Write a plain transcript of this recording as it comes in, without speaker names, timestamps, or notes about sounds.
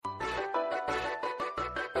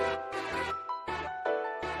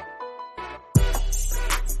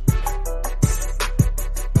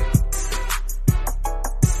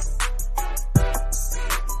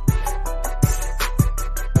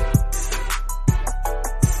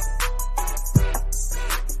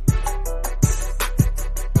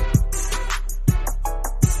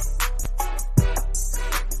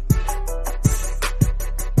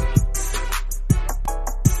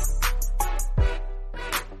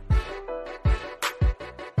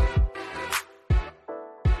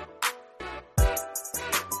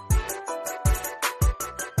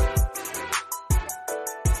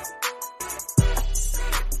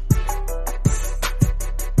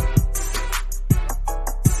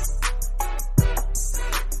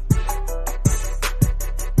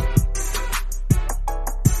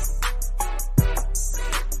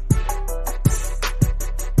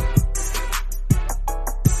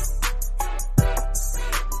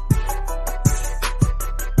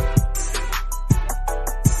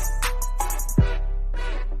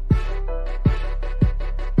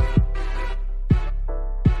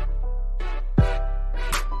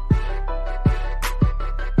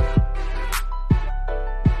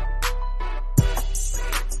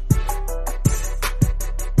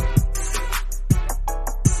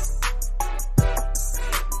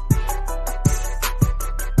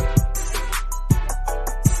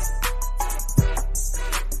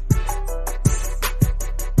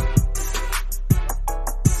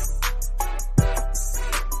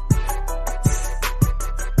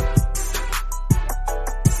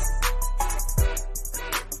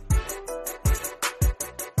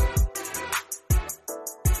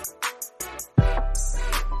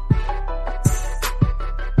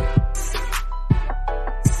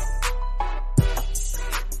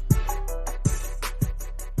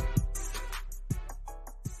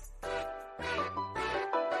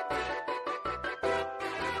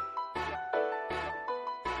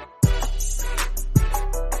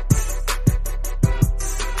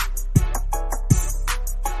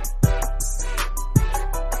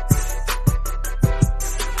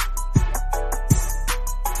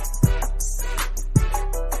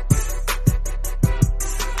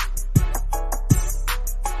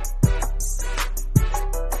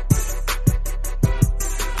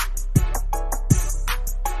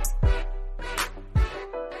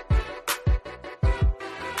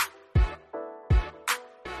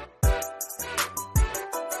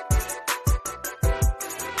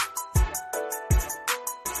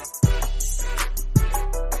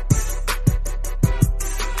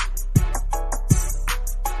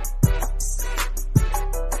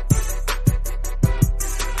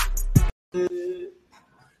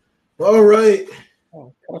All right.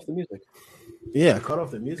 Oh, cut off the music. Yeah, cut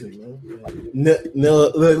off the music, man.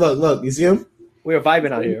 Look, you see him? We were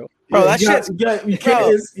vibing out here. Bro, that shit's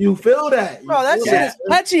you feel that. Bro, that shit is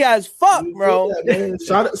catchy as fuck, bro. That, man.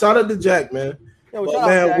 Shout out to Jack, man. Yo, but, shout out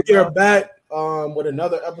man, Jack, we bro. are back with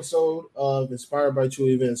another episode of Inspired by True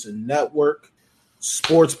Events and Network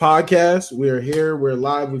Sports Podcast. We are here. We're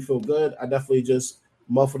live. We feel good. I definitely just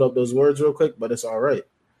muffled up those words real quick, but it's all right.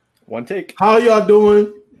 One take. How y'all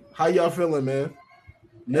doing? How y'all feeling, man?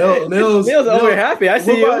 Neil's over happy. I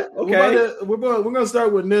see you. Okay. We're gonna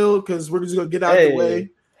start with Neil because we're just gonna get out the way.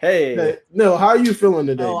 Hey, Neil, how are you feeling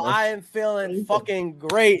today? Oh, man? I am feeling fucking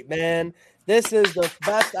great, man. This is the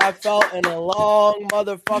best I've felt in a long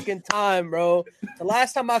motherfucking time, bro. The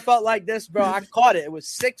last time I felt like this, bro, I caught it. It was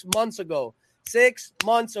 6 months ago. 6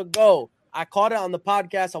 months ago. I caught it on the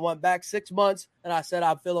podcast. I went back 6 months, and I said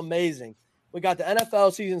I feel amazing. We got the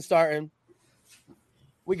NFL season starting.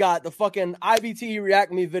 We got the fucking IBT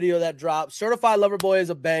React Me video that dropped. Certified Lover Boy is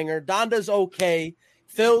a banger. Donda's okay.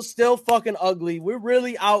 Phil's still fucking ugly. We're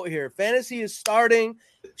really out here. Fantasy is starting.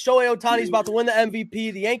 Shohei Ohtani's about to win the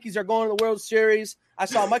MVP. The Yankees are going to the World Series. I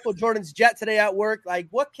saw Michael Jordan's jet today at work. Like,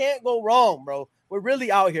 what can't go wrong, bro? We're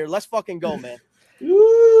really out here. Let's fucking go, man.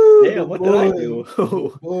 Damn, what did I do?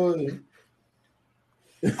 Boy.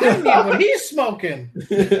 I need what he's smoking.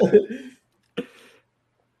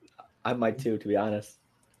 I might too, to be honest.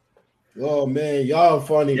 Oh man, y'all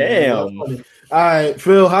funny. Damn. Man. Funny. All right,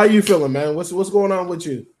 Phil, how you feeling, man? What's going on with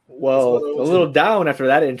you? Well, a little down after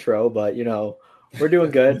that intro, but you know, we're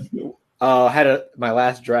doing good. Had my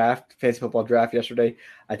last draft, fantasy football draft yesterday.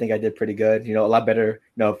 I think I did pretty good. You know, a lot better,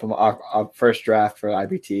 you know, from our first draft for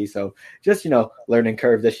IBT. So just, you know, learning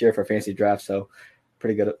curve this year for fantasy draft. So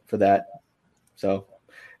pretty good for that. So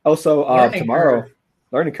also tomorrow,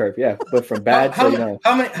 learning curve, yeah. But from bad to, you know.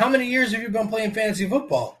 How many years have you been playing fantasy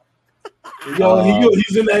football? Yo, he's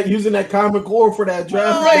using that common core for that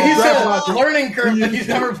draft. Right, he's a learning curve, but he's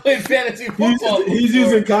never played fantasy football. He's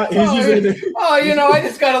using. I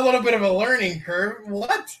just got a little bit of a learning curve.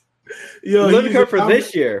 What? Yo, learning curve for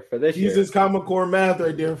this year. He uses common core math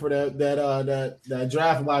right there for that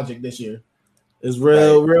draft logic this year. It's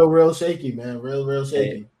real shaky, man. Real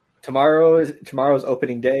shaky. Hey, tomorrow's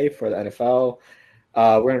opening day for the NFL.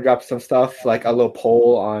 We're gonna drop some stuff like a little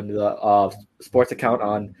poll on the sports account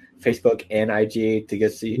on Facebook and IG to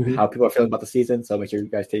get see how people are feeling about the season. So make sure you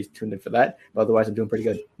guys stay tuned in for that. But otherwise, I'm doing pretty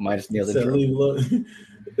good. Minus Neil's intro.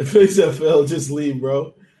 If they said Phil, just leave,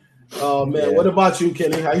 bro. Oh man, What about you,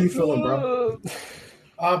 Kenny? How you feeling, bro?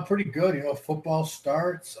 Pretty good. You know, football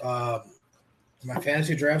starts. My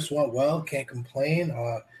fantasy drafts went well. Can't complain.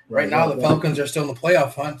 Right now, the Falcons are still in the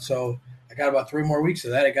playoff hunt, so I got about 3 more weeks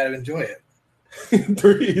of that. I got to enjoy it.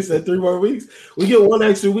 You said 3 more weeks. We get 1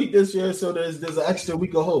 extra week this year, so there's an extra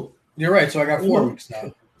week of hope. You're right. So I got 4 weeks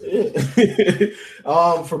now.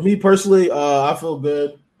 Yeah. For me personally, I feel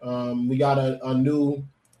good. We got a new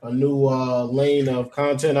lane of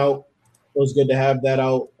content out. It was good to have that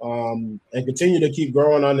out, and continue to keep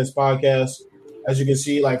growing on this podcast. As you can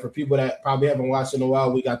see, like for people that probably haven't watched in a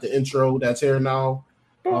while, we got the intro that's here now.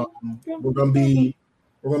 We're gonna be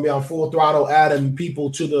on full throttle, adding people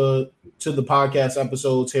to the podcast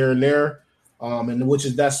episodes here and there, and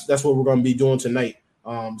that's what we're going to be doing tonight.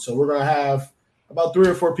 So we're going to have about 3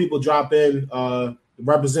 or 4 people drop in,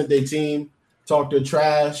 represent their team, talk their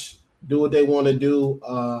trash, do what they want to do.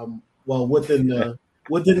 Within the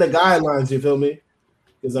guidelines, you feel me?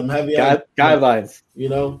 Because I'm heavy on guidelines, you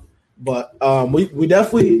know. But we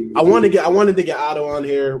definitely I wanted to get Otto on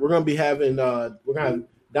here. We're going to be having we're going to have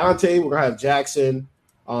Dante, we're going to have Jackson.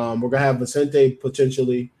 We're going to have Vicente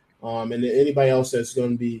potentially, and then anybody else that's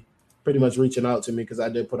going to be pretty much reaching out to me because I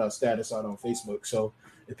did put out status out on Facebook. So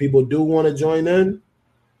if people do want to join in,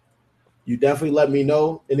 you definitely let me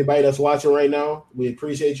know. Anybody that's watching right now, we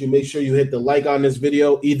appreciate you. Make sure you hit the like on this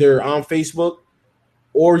video either on Facebook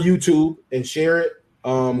or YouTube and share it.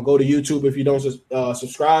 Go to YouTube if you don't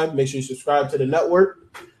subscribe. Make sure you subscribe to the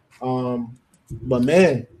network. But,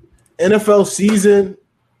 man, NFL season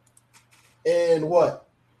in what?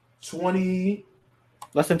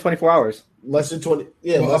 Less than 24 hours. Less than 20.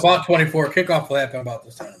 Yeah, about 24. Kickoff will happen about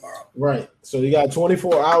this time tomorrow. Right. So you got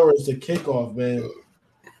 24 hours to kick off, man.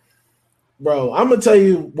 Bro, I'm gonna tell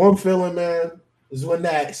you one feeling, man, is when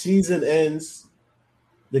that season ends,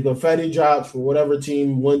 the confetti drops for whatever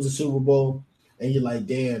team wins the Super Bowl, and you're like,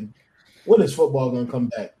 damn, when is football gonna come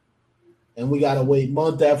back? And we gotta wait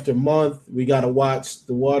month after month. We gotta watch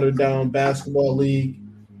the watered down basketball league.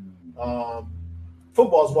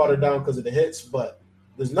 Football's watered down because of the hits, but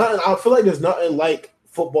there's nothing. I feel like there's nothing like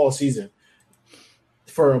football season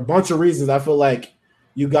for a bunch of reasons. I feel like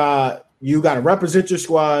You got to represent your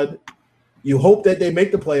squad. You hope that they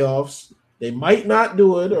make the playoffs. They might not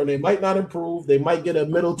do it, or they might not improve. They might get a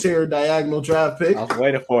middle tier diagonal draft pick. I was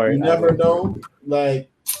waiting for it. You never know.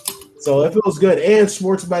 So it feels good. And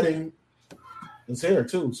sports betting is here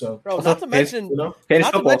too. So, bro, not to mention,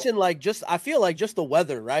 I feel like just the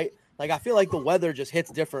weather, right? Like, I feel like the weather just hits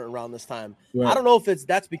different around this time. Right. I don't know if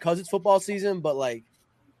that's because it's football season, but like,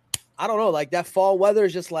 I don't know. Like, that fall weather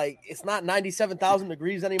is just like, it's not 97,000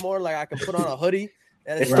 degrees anymore. Like, I can put on a hoodie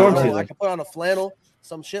and it's storm season. I can put on a flannel,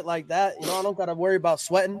 some shit like that. You know, I don't got to worry about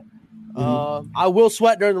sweating. I will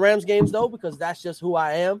sweat during the Rams games though, because that's just who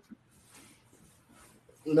I am.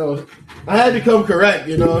 You know, I had to come correct.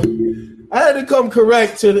 You know, I had to come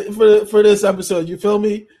correct for this episode. You feel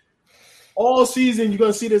me? All season, you're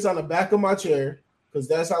gonna see this on the back of my chair because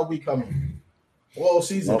that's how we come. All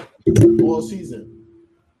season, all season.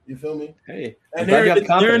 You feel me? Hey, and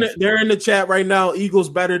they're in the chat right now. Eagles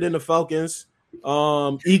better than the Falcons.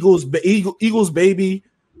 Eagles, baby.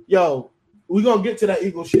 Yo, we're gonna get to that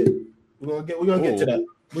Eagle shit. We're gonna get to that.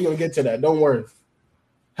 We're gonna get to that. Don't worry.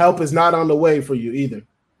 Help is not on the way for you either.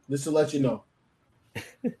 Just to let you know,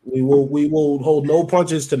 we will hold no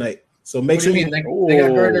punches tonight. So make sure they got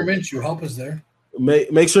Gardner Minshew. Help is there.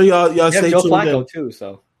 Make sure y'all stay Joe tuned. Flacco too.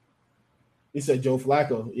 So he said Joe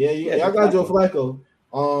Flacco. Yeah, y'all got Joe Flacco.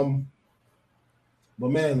 But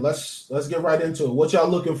man, let's get right into it. What y'all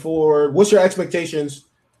looking for? What's your expectations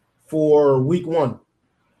for week 1?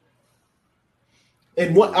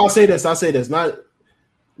 And what I'll say this. Not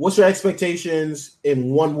what's your expectations in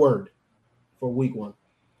one word for week 1?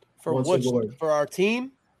 For which, for our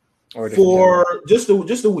team? Or for just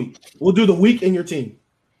the week. We'll do the week and your team.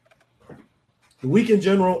 The week in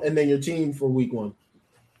general, and then your team for week 1.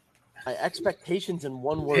 My expectations in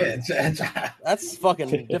one word. Yeah, that's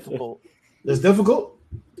fucking difficult. It's difficult?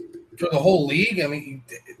 For the whole league? I mean,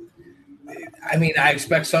 I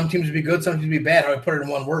expect some teams to be good, some teams to be bad. How do I put it in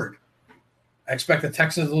one word? I expect the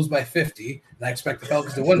Texans to lose by 50, and I expect the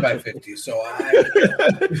Falcons to win by 50. So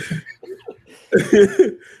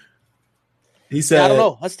He said, I don't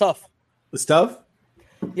know. That's tough. It's tough?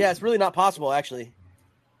 Yeah, it's really not possible, actually.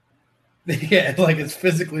 Yeah, like it's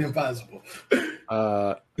physically impossible.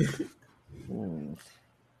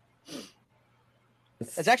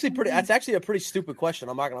 That's actually a pretty stupid question.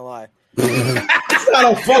 I'm not gonna lie. It's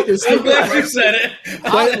not a fucking stupid. I'm glad you said it.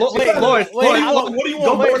 Wait, what do you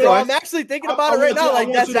want? I'm actually thinking about it right now.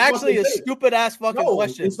 Like, that's actually a stupid ass fucking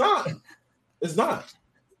question. It's not. It's not.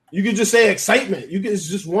 You can just say excitement. It's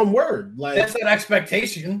just one word. Like, that's an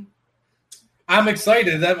expectation. I'm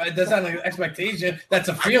excited. That's not an expectation. That's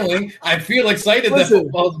a feeling. I feel excited that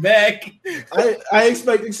football's back. I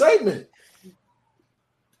expect excitement.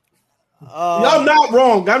 Y'all not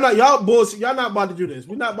wrong. Y'all bullshit. Y'all not about to do this.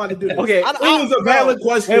 We're not about to do this. Okay, it was a valid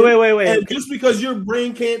question. Wait. And just because your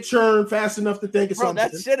brain can't churn fast enough to think of something.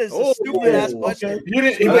 That shit is a stupid ass question. Okay.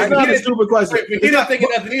 It's not a stupid question. He didn't think of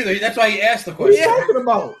nothing either. That's why he asked the question. What are you talking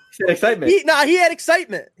about? He had excitement. He had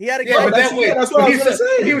excitement. He had excitement. Yeah, that's what I was going to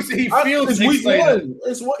say. He feels excited.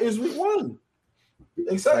 It's week 1.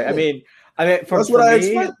 Excitement. I mean, that's what I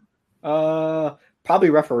expect.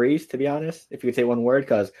 Probably referees, to be honest, if you could say one word,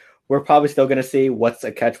 because we're probably still going to see what's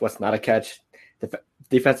a catch, what's not a catch,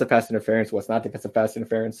 defensive pass interference, what's not defensive pass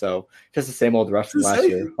interference. So just the same old rush from last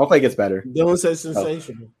year. Hopefully it gets better. Dylan says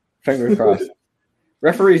sensational. Fingers crossed.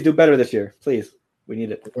 Referees do better this year, please. We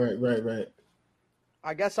need it. Right.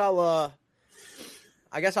 I guess I'll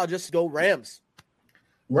just go Rams.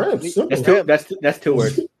 Rams. That's 2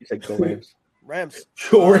 words. You said go Rams. Rams.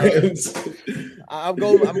 Go Rams. I'm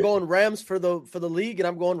going Rams for the league, and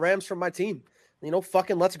I'm going Rams for my team. You know,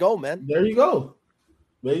 fucking let's go, man. There you go.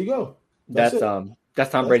 That's Tom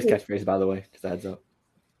Brady's catchphrase, by the way. Just a heads up.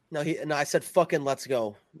 No, I said fucking let's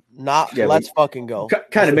go. Let's fucking go.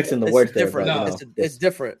 Kind of mixing the words different. there. But, it's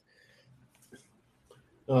different.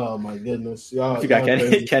 Oh my goodness, y'all! You got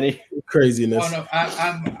Kenny. Craziness. Oh, no,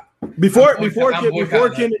 I'm before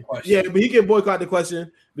Kenny, yeah, but he can boycott the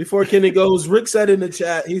question. Before Kenny goes, Rick said in the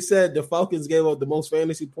chat, he said the Falcons gave up the most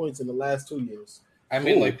fantasy points in the last 2 years. I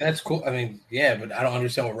mean, like, that's cool. I mean, yeah, but I don't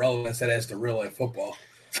understand what relevance that has to real life football.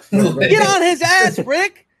 Get on his ass,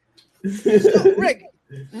 Rick. Rick,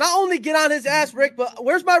 not only get on his ass, Rick, but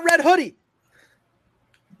where's my red hoodie?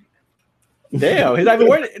 Damn, he's not even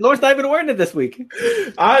wearing it. Lord's not even wearing it this week.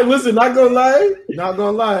 Listen, not gonna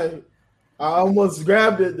lie. I almost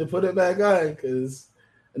grabbed it to put it back on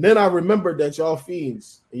and then I remembered that y'all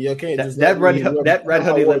fiends. And you can't just that red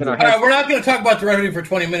hoodie live in our heads. All right, we're not going to talk about the red hoodie for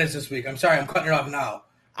 20 minutes this week. I'm sorry, I'm cutting it off now.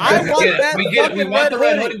 I want that We get it. We fucking want red the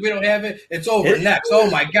red hoodie. hoodie. We don't have it. It's over. Next. Oh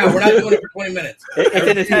my God, we're not doing it for 20 minutes. It's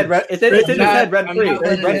in his head. It's in his head. Rent I'm free. not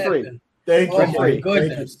letting Rent it free. happen. Thank Oh you, my Kenny.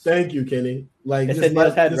 goodness. Thank you, Kenny. Like It's just in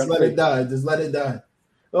his head, let rent-free. it die. Just let it die.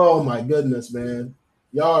 Oh my goodness, man.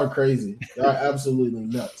 Y'all are crazy. Y'all are absolutely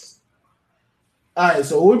nuts. All right,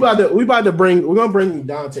 so we're gonna bring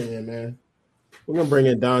Dante in, man. We're gonna bring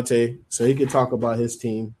in Dante so he can talk about his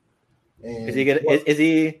team. And Is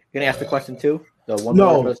he gonna ask the question too? The one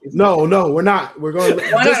No, we're not. We're going.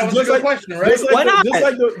 Why not? It was a good question, right?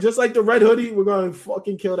 Just like the red hoodie, we're going to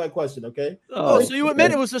fucking kill that question. Okay. Oh, so you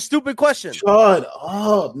admit it was a stupid question? Shut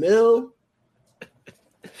up, Mill.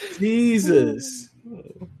 Jesus.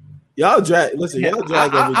 Y'all drag. Listen, y'all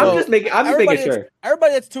drag. I'm just making sure.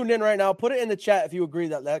 Everybody that's tuned in right now, put it in the chat if you agree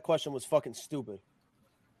that question was fucking stupid.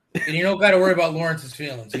 And you don't got to worry about Lawrence's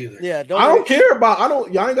feelings either. Yeah, Y'all ain't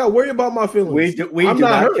got to worry about my feelings. We do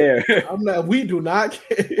not care. We do not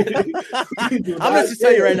care. I'm just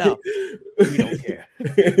tell you right now. We don't care.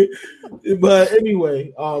 But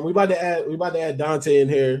anyway, we about to add Dante in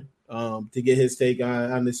here to get his take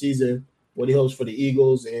on the season, what he hopes for the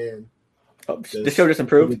Eagles, and the show just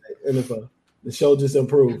improved. NFL. The show just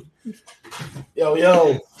improved.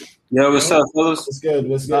 Yo, what's up, fellas?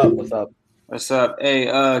 What's up? What's up? Hey,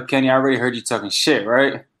 Kenny, I already heard you talking shit,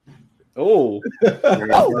 right? Oh,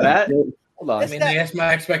 that. Hold on. I mean, they asked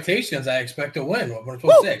my expectations. I expect to win. What am I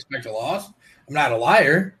supposed to say? I expect a loss. I'm not a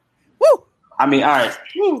liar. Woo! I mean, all right.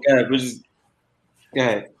 Go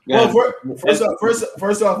ahead. Well,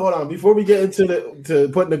 first off, hold on. Before we get into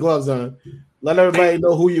putting the gloves on, let everybody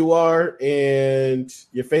know who you are and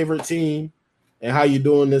your favorite team and how you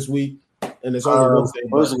doing this week. And it's on the Wednesday.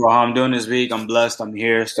 First of all, how I'm doing this week, I'm blessed. I'm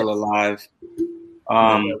here, still alive.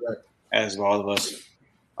 As all of us.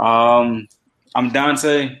 I'm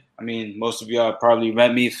Dante. I mean, most of y'all probably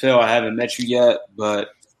met me. Phil, I haven't met you yet, but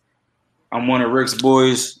I'm one of Rick's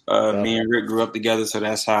boys. Me and Rick grew up together, so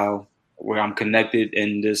that's where I'm connected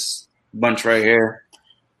in this bunch right here.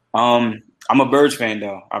 I'm a Birds fan,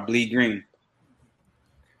 though. I bleed green.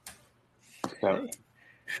 So.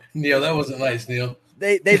 Neil, that wasn't nice, Neil.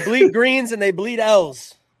 They bleed greens and they bleed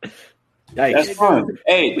L's. That's fine.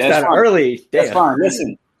 Hey, that's fine. Early. That's fine.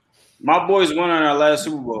 Listen, my boys won on our last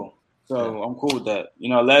Super Bowl, so I'm cool with that.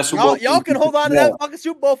 Last Super Bowl. Y'all can hold on to that fucking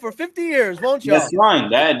Super Bowl for 50 years, won't y'all? That's fine.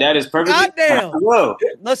 That is perfect. Goddamn. I will.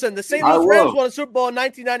 Listen, the St. Louis Rams won a Super Bowl in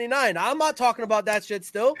 1999. I'm not talking about that shit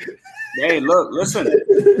still. Hey, listen.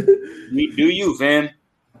 Do you, fam?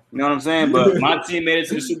 You know what I'm saying? But my team made it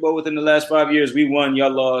to the Super Bowl within the last 5 years. We won. Y'all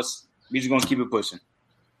lost. We just gonna keep it pushing.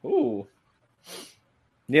 Ooh.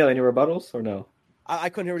 Neil, any rebuttals or no? I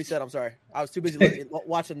couldn't hear what he said. I'm sorry. I was too busy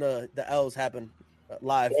watching the L's happen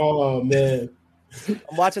live. Oh man,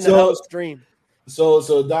 I'm watching the L's stream.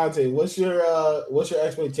 So Dante, what's your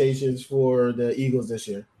expectations for the Eagles this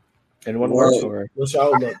year? In one word, what's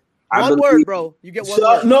your outlook? One word, bro. You get one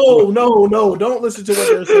word. No. Don't listen to what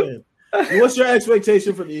they're saying. What's your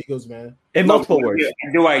expectation for the Eagles, man? In multiple words.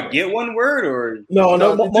 Do I get one word or no?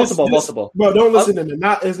 Multiple. Bro, don't listen to them.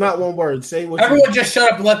 It's not one word. Say what. Everyone just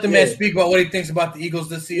shut up and let the man speak about what he thinks about the Eagles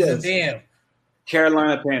this season. Yes. Damn.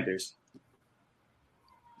 Carolina Panthers.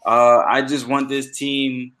 I just want this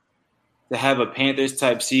team to have a Panthers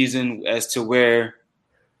type season as to where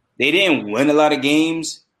they didn't win a lot of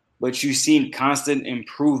games, but you've seen constant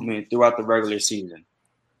improvement throughout the regular season.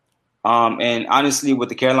 And honestly, with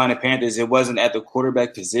the Carolina Panthers, it wasn't at the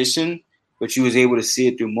quarterback position, but you was able to see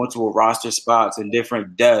it through multiple roster spots and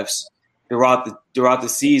different depths throughout the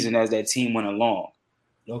season as that team went along.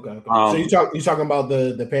 Okay. So you talking about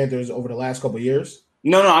the Panthers over the last couple of years?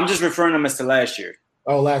 No, I'm just referring them as to last year.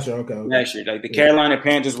 Oh, last year. Okay. Last year, like the Carolina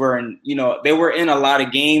Panthers were in, they were in a lot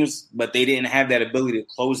of games, but they didn't have that ability to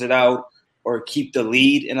close it out or keep the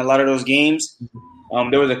lead in a lot of those games.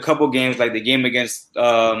 There was a couple games, like the game against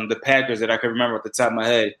the Packers that I could remember at the top of my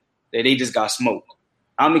head, that they just got smoked.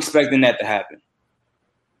 I'm expecting that to happen.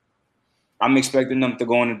 I'm expecting them to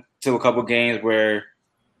go into a couple games where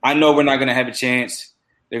I know we're not going to have a chance.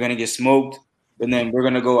 They're going to get smoked, but then we're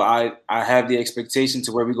going to go. I have the expectation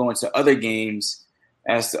to where we go into other games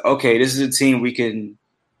as to, okay, this is a team we can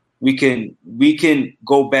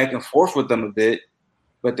go back and forth with them a bit,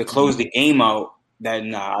 but to close the game out, I'm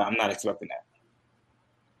not expecting that.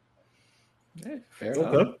 Yeah, fair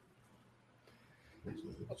enough.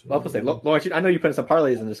 Well, say, Lawrence, I know you put some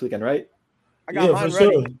parlays in this weekend, right? I got mine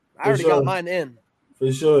ready. Sure. I already got mine in.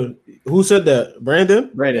 For sure. Who said that?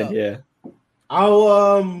 Brandon, yeah.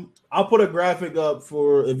 I'll put a graphic up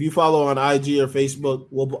for if you follow on IG or Facebook.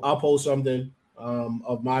 I'll post something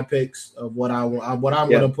of my picks of what I'm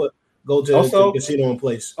going to go to the casino and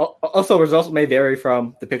place. Also, results may vary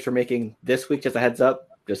from the picks we're making this week. Just a heads up,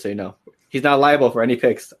 just so you know. He's not liable for any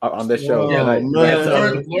picks on this show.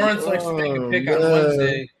 Lawrence likes to make a pick on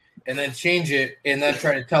Wednesday and then change it and then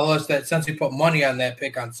try to tell us that since he put money on that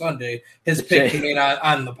pick on Sunday, his pick he made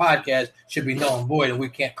on the podcast should be null and void and we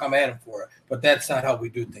can't come at him for it. But that's not how we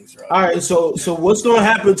do things, right? All right, so what's going to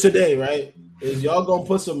happen today, right, is y'all going to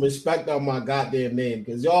put some respect on my goddamn name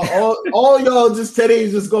because y'all, all y'all just today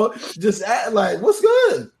just act like, what's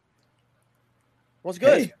good? What's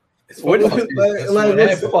good? Hey. It's football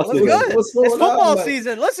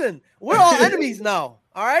season. Listen, we're all enemies now.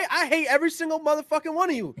 All right, I hate every single motherfucking one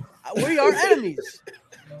of you. We are enemies.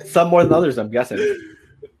 Some more than others, I'm guessing.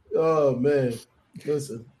 Oh man,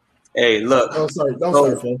 listen. Hey, look. Don't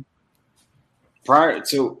start, Phil. Prior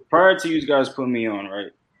to you guys putting me on,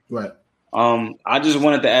 right? Right. I just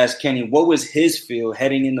wanted to ask Kenny, what was his feel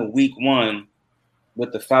heading into week 1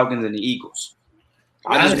 with the Falcons and the Eagles?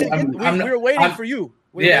 We were waiting for you.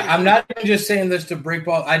 I'm not even just saying this to break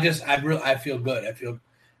ball. I feel good.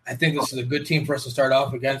 I think this is a good team for us to start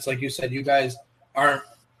off against. Like you said, you guys aren't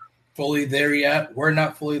fully there yet. We're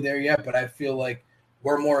not fully there yet, but I feel like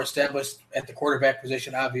we're more established at the quarterback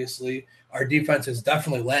position. Obviously, our defense is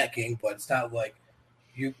definitely lacking, but it's not like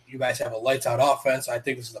you guys have a lights out offense. I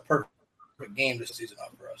think this is the perfect game this season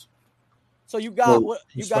up for us. So you got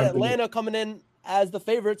Atlanta coming in as the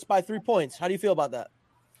favorites by 3 points. How do you feel about that?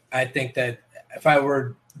 I think that if I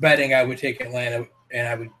were betting, I would take Atlanta, and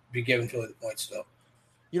I would be giving Philly the points still.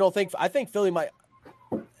 You don't think – I think Philly might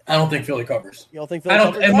 – I don't think Philly covers. You don't think Philly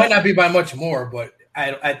covers? It might not be by much more, but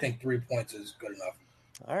I think 3 points is good enough.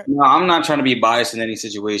 All right. No, I'm not trying to be biased in any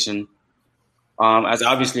situation. As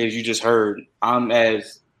obviously, as you just heard, I'm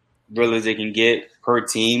as real as they can get per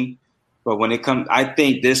team. But when it comes – I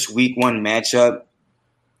think this week 1 matchup,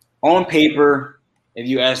 on paper – if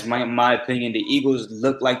you ask my opinion, the Eagles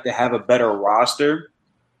look like they have a better roster.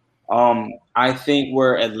 I think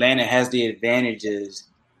where Atlanta has the advantage is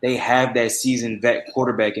they have that seasoned vet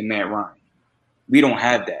quarterback in Matt Ryan. We don't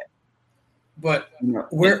have that. But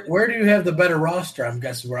where do you have the better roster? I'm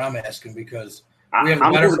guessing where I'm asking because we have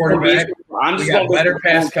a better quarterback. We got better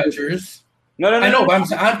pass catchers. No. I know, but I'm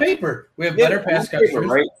on paper. We have better pass catchers.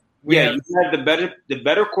 Right? You have the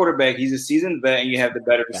better quarterback. He's a seasoned vet, and you have the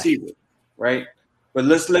better receiver, right? But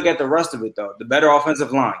let's look at the rest of it, though. The better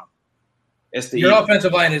offensive line. Your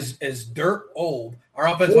offensive line is dirt old. Our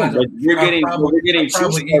offensive line we're getting 2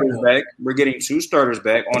 starters back. We're getting 2 starters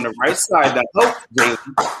back on the right side. That helps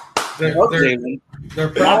Jalen. They're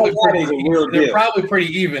probably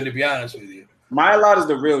pretty even, to be honest with you. Myalot is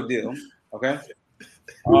the real deal. Okay.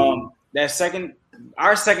 Our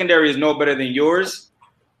secondary is no better than yours,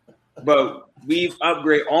 but we've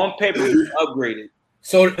upgraded on paper. We've upgraded.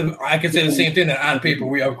 So I can say the same thing that on paper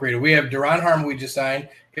we upgraded. We have Duron Harmon we just signed,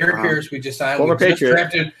 Eric Harris we just signed. We just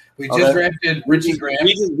drafted Richie Graham.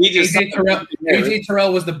 AJ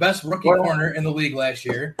Terrell was the best rookie corner in the league last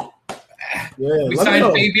year. We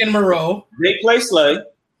signed Fabian Moreau. They play Slay,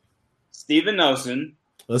 Steven Nelson.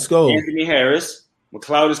 Let's go. Anthony Harris.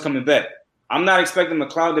 McLeod is coming back. I'm not expecting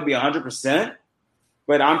McLeod to be 100%,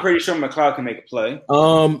 but I'm pretty sure McLeod can make a play.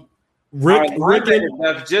 Rick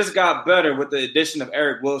just got better with the addition of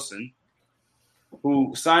Eric Wilson,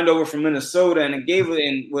 who signed over from Minnesota and gave it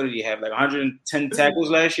in. What did he have? Like 110 tackles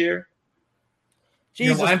last year.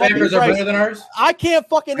 Jesus, linebackers are better than ours. I can't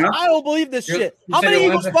fucking. I don't believe this shit. How many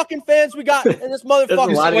Eagles fucking fans we got in this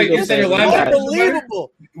motherfucker? Wait, you said your linebackers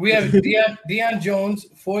unbelievable. We have Deion Jones,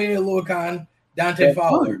 Foye Oluokun, Dante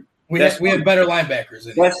Fowler. We have better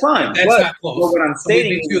linebackers. That's fine. That's not close. But what I'm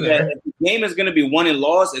stating is that if the game is going to be won and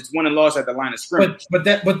lost, it's won and lost at the line of scrimmage. But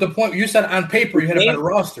the point you said on paper you had a better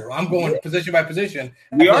roster. I'm going position by position.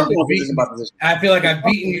 We are going position by position. I feel like I've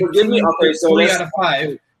beaten you 3 out of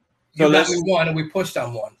 5. You got me 1 and we pushed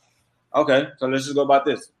on 1. Okay, so let's just go about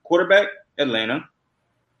this. Quarterback, Atlanta.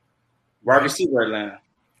 Wide receiver, Atlanta.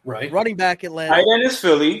 Right. Running back, Atlanta. Tight end is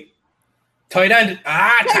Philly. Tight end is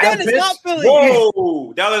not Philly.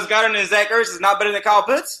 Whoa, Dallas Goedert and Zach Ertz is not better than Kyle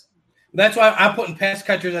Pitts. That's why I'm putting pass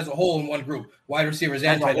catchers as a whole in one group, wide receivers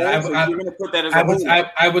and tight end. You're going to put that as a whole.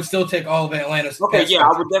 I would still take all of Atlanta's. Okay, yeah, I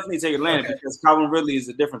would definitely take Atlanta because Calvin Ridley is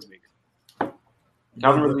the difference maker.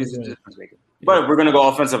 But we're going to go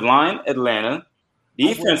offensive line, Atlanta.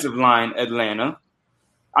 Defensive line, Atlanta.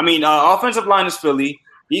 Offensive line is Philly.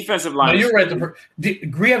 Defensive line. No, you're right.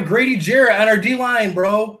 We have Grady Jarrett on our D line,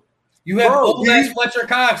 bro. You have old-ass Fletcher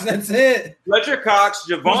Cox. That's it. Fletcher Cox,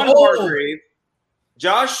 Javon Hargrave,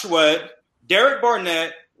 Josh Sweat, Derek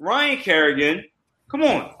Barnett, Ryan Kerrigan. Come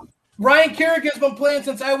on. Ryan Kerrigan's been playing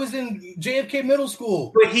since I was in JFK Middle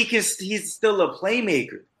School. But he's still a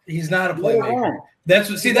playmaker. He's not a playmaker. That's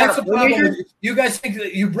the problem. You guys think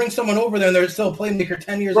that you bring someone over there and they're still a playmaker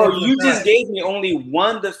 10 years Bro, you just gave me only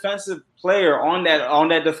one defensive player on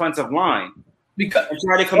that defensive line. Because I'm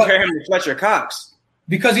trying to compare him to Fletcher Cox.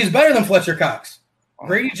 Because he's better than Fletcher Cox.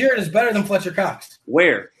 Grady Jarrett is better than Fletcher Cox.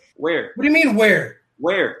 Where? What do you mean where?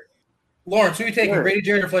 Lawrence, who are you taking, Grady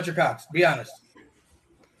Jarrett or Fletcher Cox? Be honest.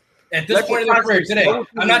 At this point in their career today,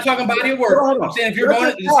 I'm not talking body of work. I'm saying if you're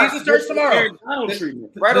going, the season starts tomorrow.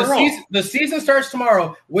 Right or wrong? The season starts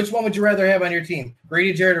tomorrow. Which one would you rather have on your team,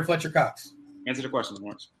 Grady Jarrett or Fletcher Cox? Answer the question,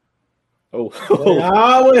 Lawrence. Hold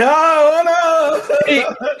on.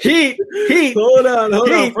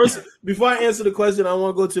 First, before I answer the question, I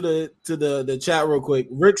want to go to the chat real quick.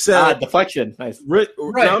 Rick said deflection. Nice. Rick,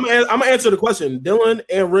 right. I'm gonna answer the question. Dylan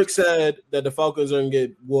and Rick said that the Falcons are gonna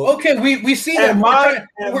get whooped. Okay, we see that.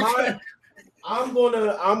 I'm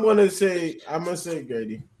gonna say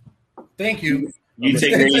Grady. Thank you. You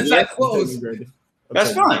take Grady.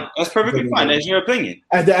 That's fine. That's perfectly fine. That's your opinion.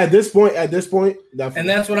 At this point, definitely. And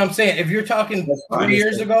that's what I'm saying. If you're talking 3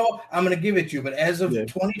 years ago, I'm going to give it to you. But as of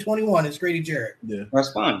 2021, it's Grady Jarrett. Yeah,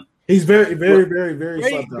 that's fine. He's very, very, very,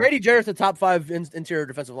 very. Grady Jarrett's the top 5 interior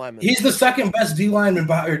defensive lineman. He's the second best D lineman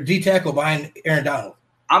or D tackle behind Aaron Donald.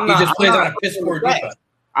 He just plays on a piss poor defense.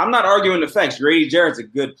 I'm not arguing the facts. Grady Jarrett's a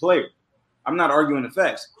good player. I'm not arguing the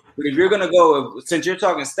facts. But if you're going to go, since you're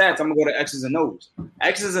talking stats, I'm going to go to X's and O's.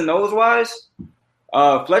 X's and O's wise.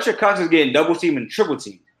 Fletcher Cox is getting double teamed and triple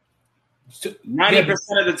teamed. 90%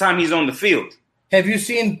 of the time he's on the field. Have you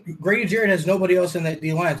seen Grady Jarrett has nobody else in that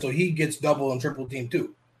D line, so he gets double and triple teamed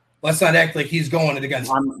too. Let's not act like he's going it against.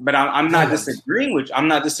 I'm not disagreeing with you. I'm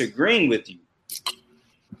not disagreeing with you.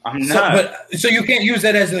 I'm not. So you can't use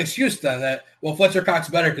that as an excuse then. That Fletcher Cox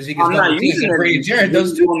better because he gets double teamed and Grady Jarrett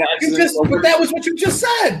does too. But that was what you just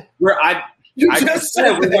said. I just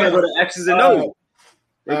said we're going to go to X's and O's.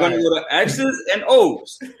 We're going to go to X's and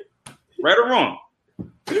O's. Right or wrong?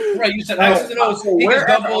 Right, you said X's and O's. He gets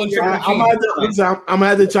double and triple team. I'm going to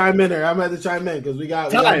have to chime in there. I'm going to have to chime in because we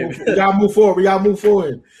got to move forward. We got to move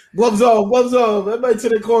forward. Gloves off. Everybody to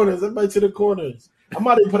the corners. I'm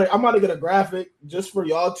about to get a graphic just for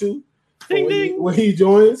y'all two. When he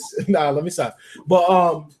joins. Nah, let me stop. But,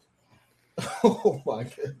 oh my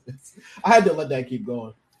goodness. I had to let that keep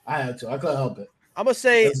going. I had to. I couldn't help it. I'm gonna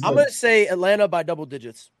say Atlanta by double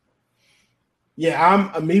digits.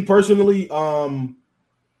 Yeah, me personally. I'm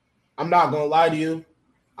not gonna lie to you.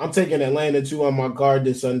 I'm taking Atlanta 2 on my card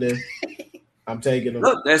this Sunday. I'm taking them.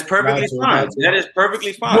 Look, that's perfectly fine. That is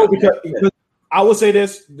perfectly fine. No, because I would say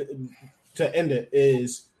this to end it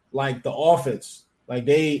is like the offense. Like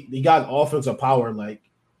they got offensive power. Like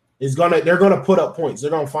they're gonna put up points.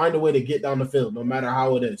 They're gonna find a way to get down the field, no matter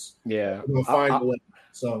how it is. Yeah, they're gonna find a way.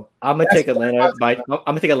 So I'm gonna take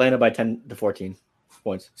Atlanta by 10 to 14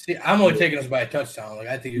 points. See, I'm only taking us by a touchdown. Like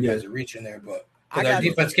I think you guys are reaching there, but our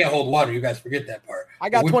defense can't hold water. You guys forget that part. I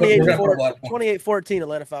got 28-14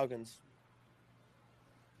 Atlanta Falcons.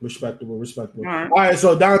 Respectable. All right,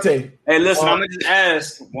 so Dante. Hey, listen, I'm gonna just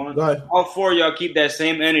ask. Go ahead. All 4 of y'all keep that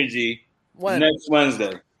same energy next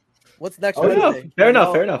Wednesday. What's next Wednesday? Fair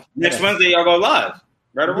enough. Next Wednesday, y'all go live.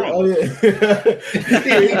 Right or wrong? Oh yeah.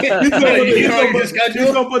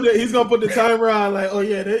 He's gonna put the timer on. Like, I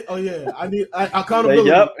need accountability.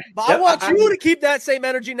 Yep. But I want you to keep that same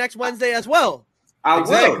energy next Wednesday as well. I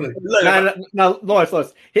will. Now,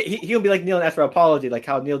 Lawrence, he'll be like Neil and ask for apology, like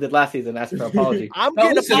how Neil did last season, ask for apology. I'm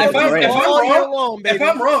getting apology all year long, baby. If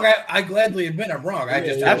I'm wrong, I gladly admit I'm wrong.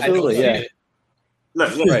 Absolutely, I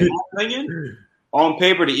Look, in my opinion, on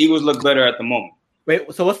paper, the Eagles look better at the moment.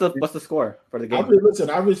 Wait, so what's the score for the game? I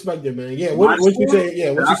respect it, man. Yeah, what you say?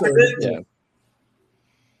 Yeah, what you say? Yeah.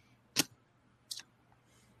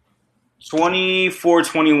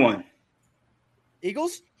 24-21.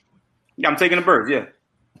 Eagles? Yeah, I'm taking the Birds, yeah.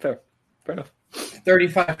 Fair enough.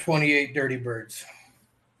 35-28 Dirty Birds.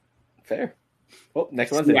 Fair. Well,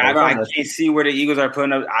 next Wednesday. Yeah, I can't see where the Eagles are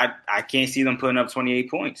putting up. I can't see them putting up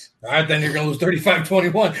 28 points. All right, then you're going to lose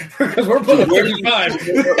 35-21 because we're putting up 35.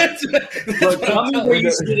 But tell me where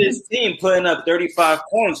you see this team putting up 35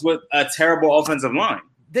 points with a terrible offensive line.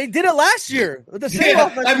 They did it last year with the same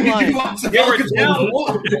offensive line. They were down.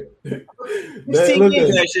 This team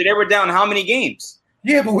did that shit. They were down how many games?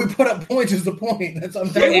 Yeah, but we put up points is the point. That's what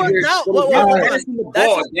I'm telling you.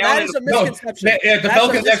 That is a misconception. The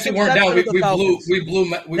Falcons actually weren't down. We blew.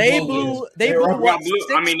 I mean,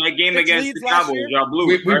 that game against the Cowboys, y'all blew.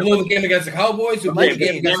 We blew the game against the Cowboys. We blew the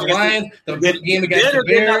game against the Lions. The game against the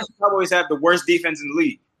Bears. The Cowboys have the worst defense in the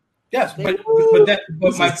league. Yes, but my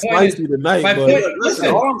point is, listen,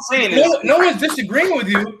 all I'm saying is, no one's disagreeing with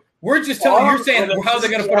you. We're just telling you're saying how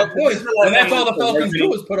they're going to put up points, and that's all the Falcons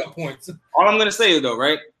do is put up points. All I'm going to say, though,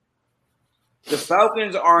 right? The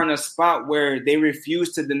Falcons are in a spot where they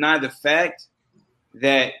refuse to deny the fact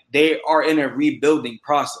that they are in a rebuilding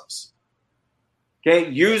process. Okay?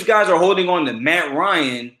 You guys are holding on to Matt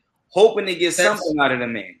Ryan, hoping to get something out of the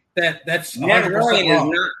man. That's Matt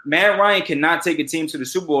Ryan cannot take a team to the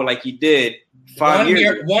Super Bowl like he did 5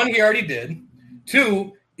 years ago. One, he already did.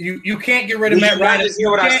 Two, you can't get rid of Matt Ryan. Did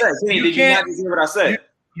you not just hear what I said?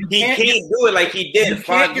 He can't do it like he did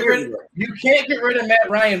 5 years ago. You can't get rid of Matt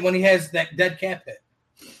Ryan when he has that dead cap hit.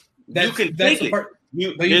 You can take it.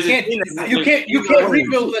 But you can't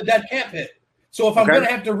rebuild with a dead cap hit. So if I'm going to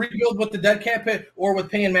have to rebuild with the dead cap hit or with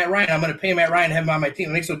paying Matt Ryan, I'm going to pay Matt Ryan and have him on my team.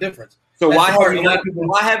 It makes no difference. So why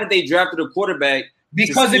haven't they drafted a quarterback?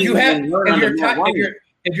 Because if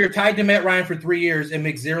you're tied to Matt Ryan for 3 years, it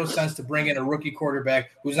makes zero sense to bring in a rookie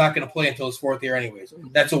quarterback who's not going to play until his fourth year anyways.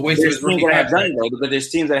 That's a waste of his rookie contract. But there's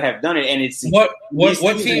teams that have done it, and it's what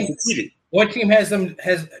team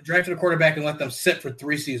has drafted a quarterback and let them sit for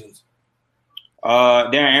 3 seasons?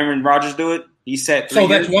 Didn't Aaron Rodgers do it? He sat 3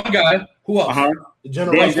 years. That's one guy. Who else?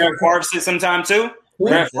 Didn't Brett Favre sit sometime too?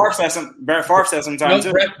 Brett Favre sat sometime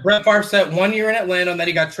too. Brett Favre sat 1 year in Atlanta, and then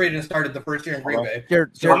he got traded and started the first year in Green Bay.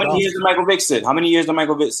 How many years did Michael Vick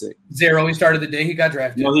sit? 0. He started the day he got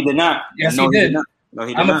drafted. No, he did not. Yes, he did. No,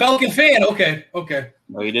 he did I'm not. a Falcon fan. Okay.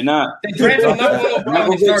 No, he did not. They drafted him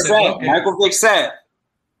Michael Vick sat.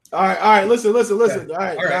 All right. Listen. All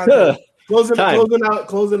right.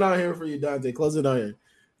 Closing out here for you, Dante. Closing out here.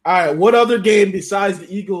 All right. What other game besides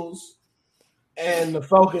the Eagles and the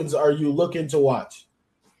Falcons are you looking to watch?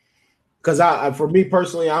 Because for me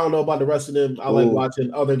personally, I don't know about the rest of them. I like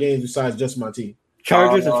watching other games besides just my team.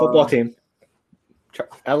 Chargers and football team.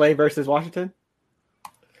 LA versus Washington.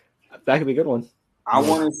 That could be a good one. I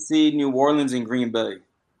want to see New Orleans and Green Bay.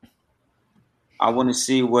 I want to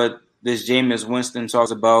see what this Jameis Winston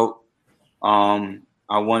talks about. I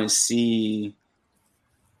want to see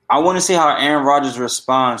how Aaron Rodgers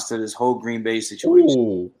responds to this whole Green Bay situation.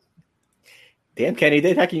 Ooh. Damn, Kenny,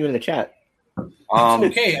 they attacking you in the chat.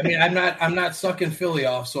 Okay. I mean, I'm not sucking Philly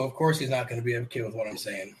off, so of course he's not going to be okay with what I'm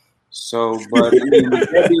saying. So, but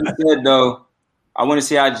that being said, though, I want to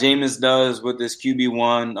see how Jameis does with this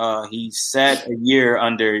QB1. He sat a year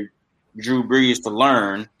under Drew Brees to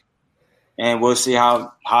learn, and we'll see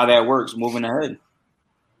how that works moving ahead.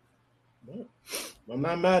 I'm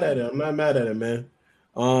not mad at it, man.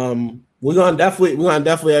 We're gonna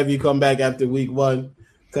definitely have you come back after week 1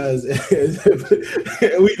 because we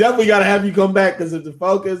definitely gotta have you come back because if the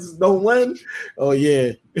Falcons don't win, oh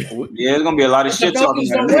yeah, there's gonna be a lot of shit talking.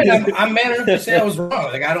 I'm mad enough to say I was wrong.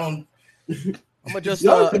 Like I don't. I'm gonna just.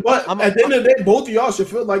 But at the end of the day, both of y'all should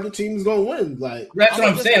feel like your team's gonna win. Like that's what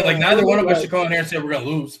I'm saying. Like neither one of us should come in here and say we're gonna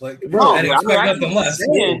lose. Like bro, I expect nothing less.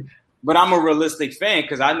 But I'm a realistic fan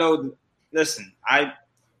because I know. Listen, I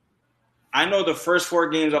know the first 4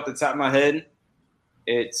 games off the top of my head.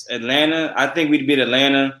 It's Atlanta. I think we'd beat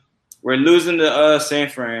Atlanta. We're losing to San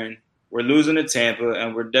Fran. We're losing to Tampa,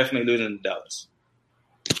 and we're definitely losing to Dallas.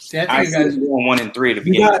 I see you going 1-3 to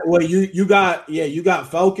begin. You got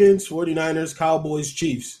Falcons, 49ers, Cowboys,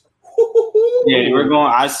 Chiefs. Yeah,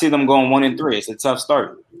 I see them going 1-3. It's a tough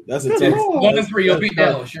start. That's a tough 1-3. You'll beat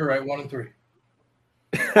Dallas. You're right. 1-3.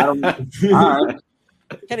 All right.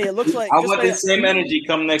 Kenny, it looks like I want the same energy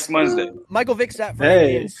come next Wednesday. Michael Vick sat for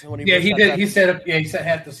games when he did. He set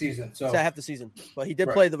half the season. So half the season, but he did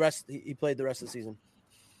play the rest. He played the rest of the season.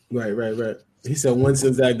 Right. He said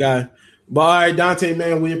Winston's that guy. But all right, Dante,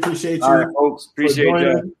 man, we appreciate you. All right, folks, appreciate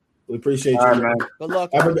you. We appreciate all you, right, man. Good luck.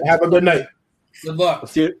 Have a good night. Good luck.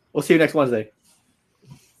 We'll see you next Wednesday.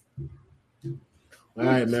 All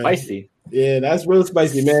right, man. Spicy. Yeah, that's real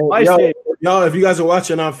spicy, man. Y'all, if you guys are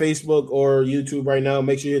watching on Facebook or YouTube right now,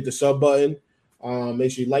 make sure you hit the sub button.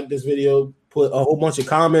 Make sure you like this video. Put a whole bunch of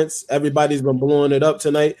comments. Everybody's been blowing it up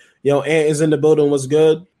tonight. Ant is in the building. What's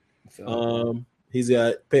good? He's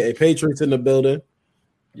got Patriots in the building.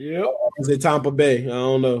 Yeah. Is it Tampa Bay? I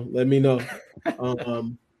don't know. Let me know.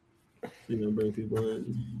 Bring people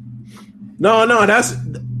in. No, that's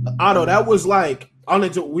Otto. That was like I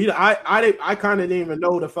kind of didn't even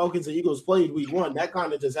know the Falcons and Eagles played week 1. That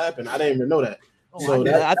kind of just happened. I didn't even know that.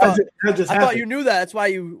 I thought you knew that. That's why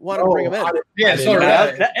you wanted to bring him in. It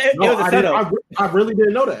was a setup. I really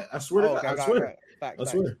didn't know that. I swear. I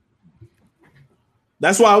swear.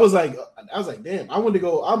 That's why I was like, damn. I wanted to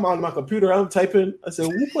go. I'm on my computer. I'm typing. I said,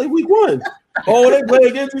 we play week 1. Oh, they play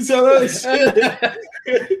against each other.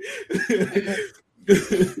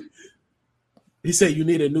 He said you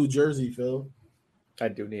need a new jersey, Phil. I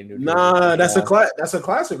do need a new jersey. Nah, that's a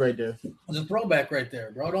classic right there. It's a throwback right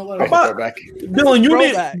there, bro. Don't let How it about Throwback. Dylan?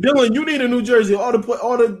 Throwback. You need a new jersey. All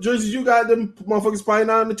the jerseys you got, them motherfuckers probably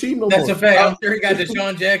not on the team no That's more. a fact. I'm sure he got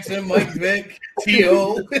Deshaun Jackson, Mike Vick,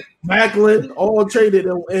 T.O. Macklin, all traded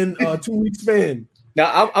in 2 week span.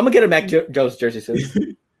 Now I'm gonna get a Mac Jones jersey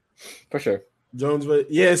soon, for sure. Jones, but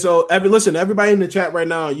yeah. So everybody in the chat right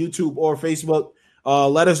now on YouTube or Facebook,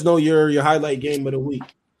 let us know your highlight game of the week.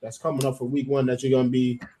 That's coming up for week 1 that you're gonna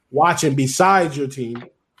be watching besides your team.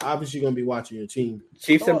 Obviously, you're gonna be watching your team.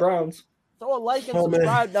 Chiefs and Browns. Throw a like and Oh, man.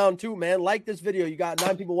 subscribe down too, man. Like this video. You got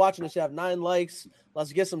 9 people watching this. You have 9 likes.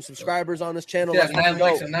 Let's get some subscribers on this channel. Yeah, Let's 9 go.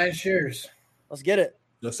 likes and 9 shares. Let's get it.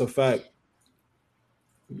 That's a fact.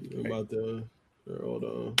 About the hold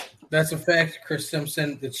on. That's a fact, Chris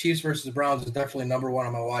Simpson. The Chiefs versus the Browns is definitely number 1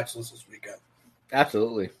 on my watch list this weekend.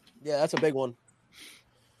 Absolutely. Yeah, that's a big one.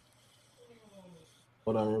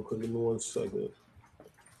 Hold on, real quick. Give me 1 second.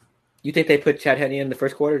 You think they put Chad Henne in the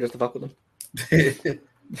first quarter just to fuck with him?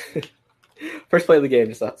 First play of the game,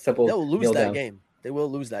 just a simple. They'll lose kneel that down. game. They will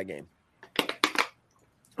lose that game.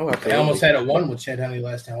 Oh, They absolutely. almost had a 1 with Chad Henne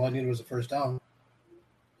last time. All I needed was a first down.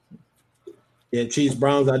 Yeah, Chiefs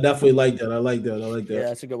Browns. I definitely like that. I like that. Yeah,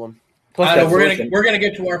 that's a good one. Plus I know, that we're forcing- gonna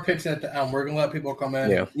get to our picks at the end. We're gonna let people come in.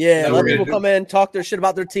 Yeah. Yeah, Yeah, let we're people gonna come in, talk their shit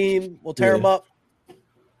about their team. We'll tear Yeah. them up.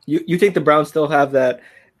 You think the Browns still have that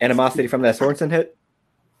animosity from that Sorensen hit?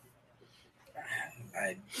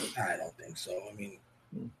 I don't think so. I mean,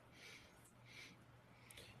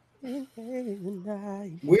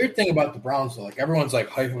 weird thing about the Browns, though, like everyone's like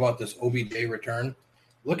hype about this OBJ return.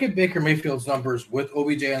 Look at Baker Mayfield's numbers with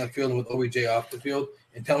OBJ on the field and with OBJ off the field,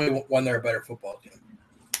 and tell me when they're a better football team.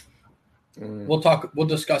 We'll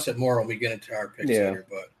discuss it more when we get into our picks later.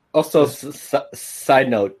 But Also, side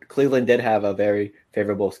note, Cleveland did have a very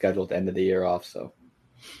favorable schedule at the end of the year off. So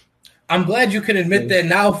I'm glad you can admit that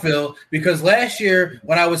now, Phil, because last year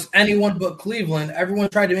when I was anyone but Cleveland, everyone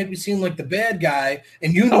tried to make me seem like the bad guy,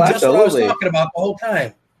 and you knew just what I was absolutely. talking about the whole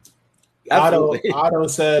time. absolutely, Otto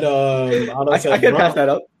said. I could pass that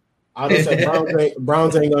up. Otto said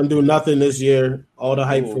Browns ain't gonna do nothing this year. All the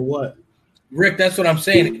hype for what? Rick, that's what I'm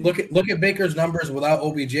saying. Look at Baker's numbers without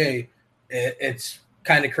OBJ. It's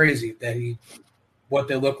kind of crazy that what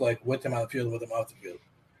they look like with him on the field, with him off the field.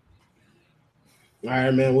 All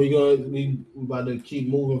right, man. We about to keep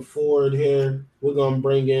moving forward here. We're gonna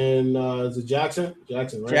bring in is it Jackson?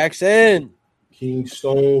 Jackson, right? Jackson. King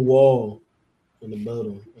Stonewall in the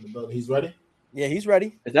building. He's ready. Yeah, he's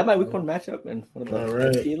ready. Is that my week 1 matchup? And one of the All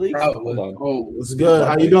right. key leagues? Probably. Hold on. Oh, What's good?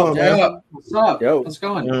 How you doing, man? Yeah. what's up? Yo. What's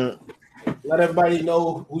going? Let everybody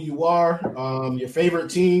know who you are, your favorite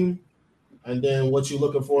team, and then what you're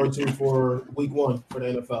looking forward to for week 1 for the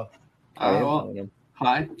NFL. Well,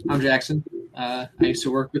 hi, I'm Jackson. I used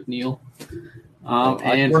to work with Neil.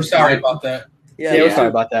 And We're sorry about that. Yeah, Yeah. we're sorry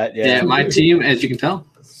about that. Yeah, Yeah, my team, as you can tell,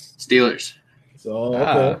 Steelers. So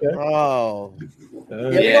Ah. okay. Oh. Yeah,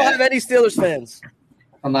 we Yeah. don't have any Steelers fans.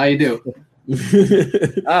 Well, now you do.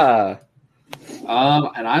 Ah,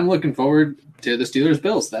 And I'm looking forward to the Steelers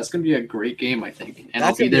Bills. That's going to be a great game, I think. And That's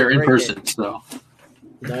I'll be gonna be a there in great person. So,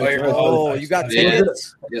 Oh, you got Yeah.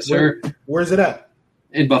 tickets? yes, sir. Where's it at?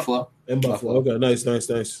 In Buffalo. In Buffalo. Okay, nice.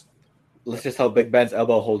 let's just hope Big Ben's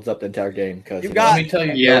elbow holds up the entire game because You Let got- me tell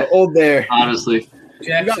you, Yeah, old there. honestly.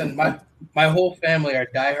 Jackson, my whole family are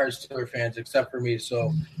diehard Steelers fans except for me.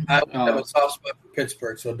 So I have a soft spot for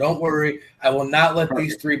Pittsburgh. So don't worry. I will not let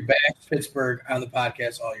these 3 bash Pittsburgh on the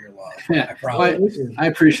podcast all year long. I Yeah, promise. I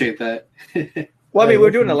appreciate that. Well, I mean, we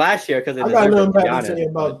were doing it last year because I got nothing bad to say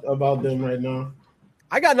about them right now.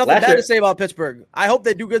 I got nothing Last bad year- to say about Pittsburgh. I hope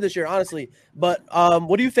they do good this year, honestly. But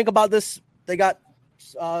what do you think about this? They got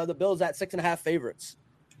the Bills at 6.5 favorites.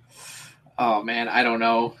 Oh man, I don't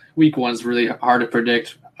know. Week 1's really hard to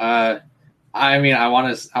predict. I mean, I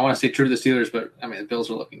want to stay true to the Steelers, but I mean, the Bills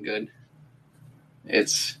are looking good.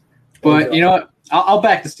 But you know what? I'll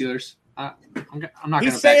back the Steelers. I'm not going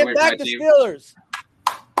He's to back saying away from back my the team. Steelers.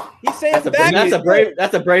 He's saying That's a back that's the a brave Steelers.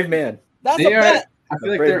 that's a brave man. That's They a are. bet. I feel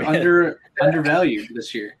like they're undervalued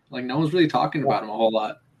this year. Like no one's really talking about them a whole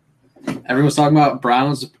lot. Everyone's talking about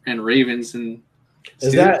Browns and Ravens and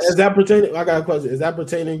Is that pertaining? I got a question. Is that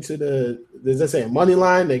pertaining to does that say money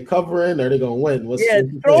line? They covering? Or they gonna win? Yeah,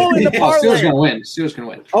 throw in the Oh, parlay. Steelers gonna win. Steelers gonna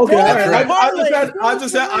win. Okay, Throw all in right. the I parlay.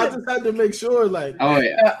 just had to make sure. Like, Oh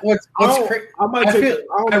yeah. What's crazy? I might I take. feel- the-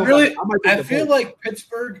 I don't I know. really, I might take I the feel point. like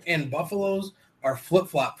Pittsburgh and Buffalo's are flip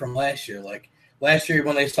flop from last year. Like last year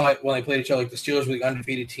when they played each other, like the Steelers were the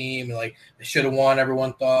undefeated team, and like they should have won.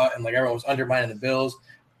 Everyone thought, and like everyone was undermining the Bills.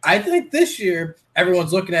 I think this year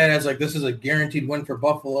everyone's looking at it as like this is a guaranteed win for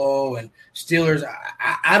Buffalo and Steelers.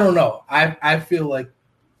 I don't know. I feel like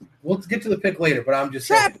we'll get to the pick later, but I'm just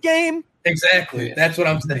Trap saying. game. Exactly. That's what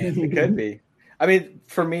I'm saying. It could be. I mean,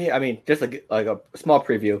 for me, just like a small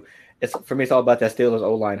preview. It's all about that Steelers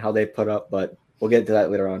O-line, how they put up, but we'll get to that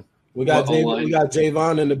later on. We got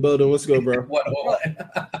Javon in the building. What's good, bro? What O-line?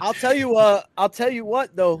 I'll tell you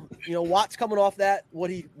what though. Watt's coming off that. What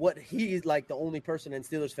he's like the only person in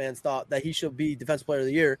Steelers fans thought that he should be Defensive Player of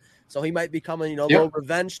the Year. So he might be coming, a little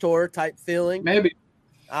revenge tour type feeling. Maybe.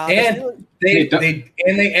 And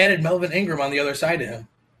they added Melvin Ingram on the other side of him.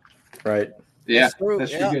 Right. Yeah, That's true.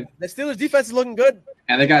 that's pretty good. The Steelers defense is looking good.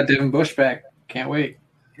 And they got Devin Bush back. Can't wait.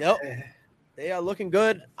 Yep. They are looking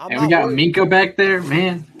good. And we got Minka back there,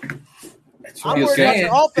 man. That's I'm what worried about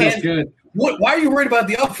your offense. Feels good. Why are you worried about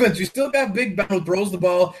the offense? You still got Big Ben who throws the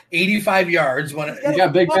ball 85 yards. We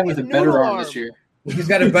got Big Ben with a better arm this year. He's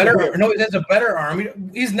got a better arm. No, he has a better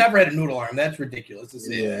arm. He's never had a noodle arm. That's ridiculous to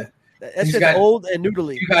say. Yeah. That's just old and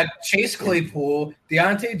noodly. You got Chase Claypool,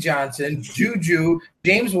 Deontay Johnson, Juju,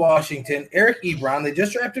 James Washington, Eric Ebron. They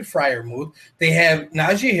just drafted Freiermuth. They have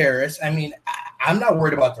Najee Harris. I mean, I'm not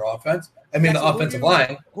worried about their offense. I mean, the offensive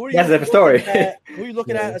line. That's a different story. Who are you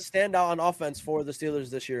looking at a standout on offense for the Steelers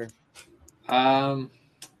this year?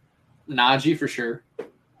 Najee for sure.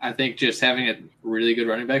 I think just having a really good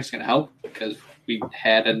running back is going to help because we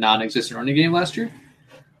had a non-existent running game last year.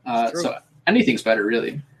 So anything's better,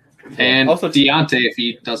 really. And also Deontay, if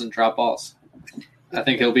he doesn't drop balls, I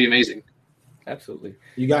think he'll be amazing. Absolutely.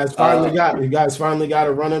 You guys finally got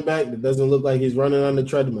a running back that doesn't look like he's running on the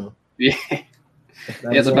treadmill. Yeah.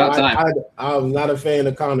 It's about time. I'm not a fan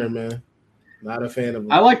of Connor, man. Not a fan of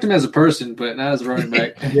him. I liked him as a person, but not as a running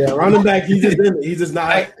back. Yeah, running back, he's just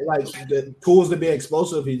not like the tools to be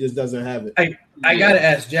explosive. He just doesn't have it. I got to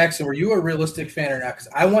ask, Jackson, were you a realistic fan or not? Because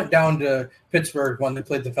I went down to Pittsburgh when they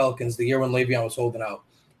played the Falcons the year when Le'Veon was holding out.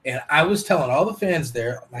 And I was telling all the fans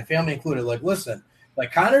there, my family included, like, listen,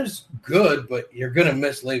 like Connor's good, but you're going to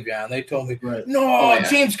miss Le'Veon. They told me,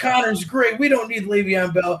 James Connor's great. We don't need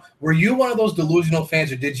Le'Veon Bell. Were you one of those delusional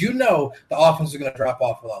fans, or did you know the offense was going to drop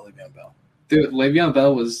off without Le'Veon Bell? Dude, Le'Veon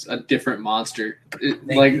Bell was a different monster.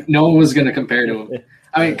 No one was going to compare to him.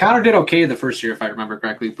 I mean, Connor did okay the first year, if I remember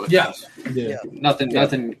correctly, but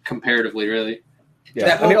nothing comparatively, really.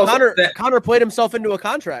 Yeah, Connor played himself into a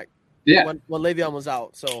contract. Yeah, when Le'Veon was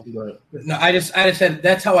out. So no, I just said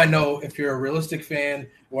that's how I know if you're a realistic fan,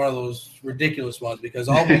 one of those ridiculous ones. Because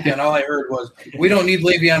all weekend, all I heard was we don't need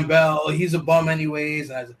Le'Veon Bell. He's a bum anyways.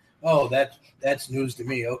 And I said, oh, that's news to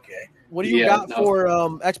me. Okay. What do you got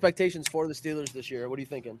for expectations for the Steelers this year? What are you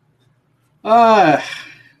thinking? I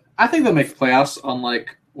think they'll make the playoffs,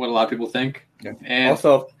 unlike what a lot of people think. Yeah. And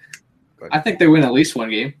also, I think they win at least one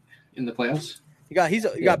game in the playoffs. You got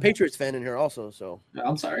a Patriots fan in here also. So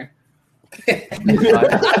I'm sorry. That's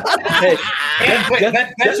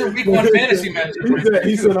your week one fantasy match.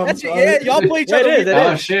 He said, I'm sorry. Y'all play each other.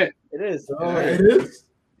 Oh shit! It is. It is.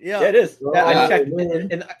 Yeah, it is. Oh, I checked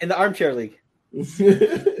in the armchair league.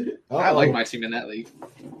 I like my team in that league.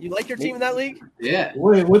 You like your team in that league? Yeah.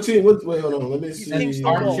 Wait, what team? Wait, hold on. Let me see.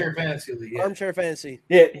 Armchair fantasy league. Yeah. Armchair fantasy.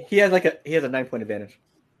 Yeah, he has a 9-point advantage.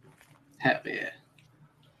 Hell yeah.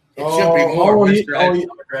 It should be more.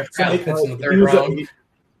 Draft picks in the third round.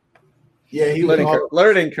 He was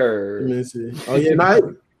learning curve. Let me see. Oh yeah,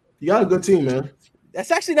 you got a good team, man. That's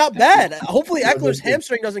actually not bad. Hopefully, Eckler's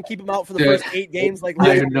hamstring doesn't keep him out for the first 8 games. Like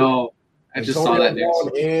I know. I just saw that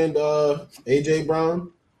news. And AJ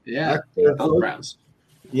Brown. Yeah, both Browns.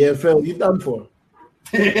 Yeah, Phil, you done for.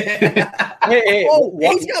 Hey,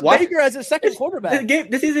 he's got Baker as his second quarterback.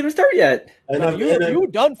 This isn't even started yet. And you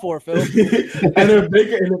done for, Phil. and if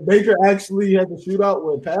Baker actually had the shootout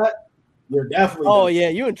with Pat, you're definitely. Oh yeah,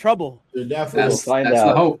 you in trouble. You're definitely. That's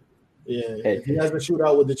the hope. Yeah, if he has a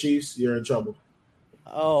shootout with the Chiefs, you're in trouble.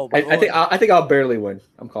 Oh, I think I'll barely win.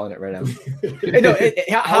 I'm calling it right now.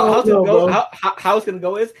 How it's gonna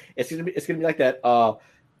go is it's gonna be like that.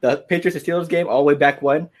 The Patriots and Steelers game all the way back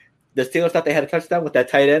when the Steelers thought they had a touchdown with that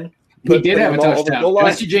tight end. He did have a touchdown.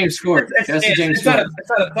 Jesse James scored. It's not a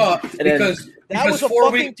thought because that was a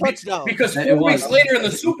fucking touchdown. Because 4 weeks later in the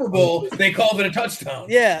Super Bowl, they called it a touchdown.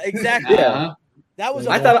 Yeah, exactly. Yeah. That was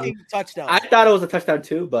a fucking touchdown. I thought it was a touchdown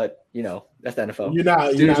too, but that's the NFL. You're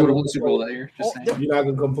not would have won the Super Bowl that year. You're not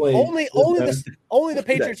gonna complain. Only the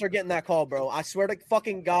Patriots are getting that call, bro. I swear to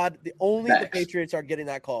fucking God, the Patriots are getting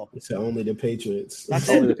that call. It's only the Patriots. That's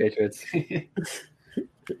only the Patriots.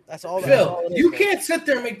 That's all. Phil, you can't sit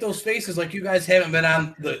there and make those faces like you guys haven't been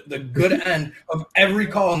on the good end of every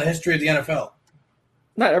call in the history of the NFL.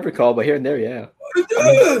 Not every call, but here and there, yeah.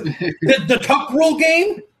 The tuck rule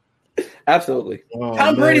game. Absolutely.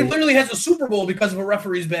 Tom Brady literally has a Super Bowl because of a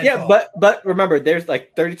referee's bad call. but remember, there's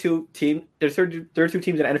like 32 teams. There's 32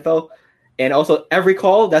 teams in the NFL, and also every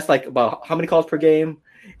call. That's like about how many calls per game.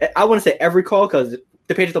 I want to say every call because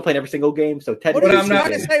the Patriots don't play in every single game. So technically, what are you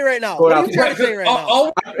trying to say right now? What are you trying to say right now?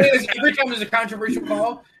 All I'm saying is every time there's a controversial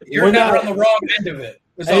call, you're not on the wrong end of it.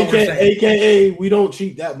 AKA, we don't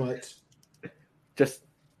cheat that much. Just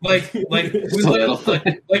like the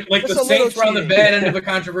Saints were on the bad end of a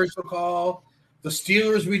controversial call. The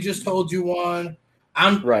Steelers, we just told you won.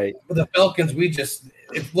 Right. The Falcons,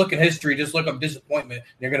 if look at history, just look up disappointment,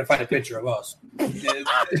 and you're going to find a picture of us.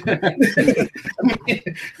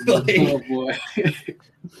 Oh boy.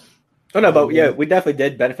 Oh no, but yeah, we definitely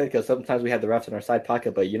did benefit because sometimes we had the refs in our side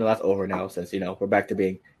pocket, but that's over now since we're back to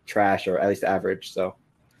being trash or at least average. So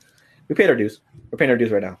we paid our dues. We're paying our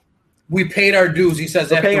dues right now. We paid our dues. He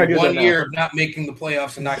says after 1 year of not making the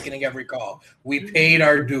playoffs and not getting every call, we paid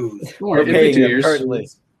our dues. We're paying 2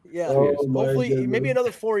 years. Yeah, hopefully maybe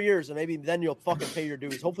another 4 years, and maybe then you'll fucking pay your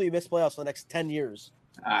dues. Hopefully you miss playoffs for the next 10 years.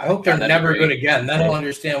 I hope they're never good again. Then I'll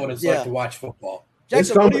understand what it's like to watch football.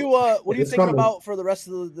 Jackson, what are you thinking about for the rest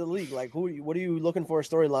of the league? Like, what are you looking for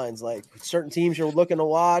storylines? Like certain teams you're looking to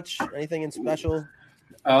watch? Anything in special?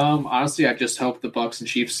 Honestly, I just hope the Bucs and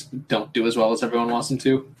Chiefs don't do as well as everyone wants them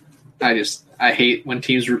to. I hate when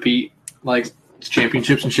teams repeat like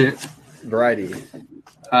championships and shit. Variety.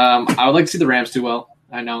 I would like to see the Rams do well.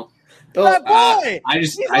 I know. That boy! I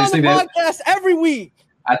just think that podcast every week.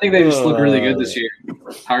 I think they just look really good this year.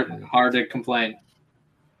 Hard to complain.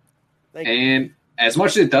 And as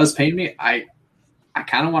much as it does pain me, I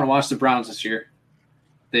kind of want to watch the Browns this year.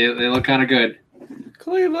 They look kind of good.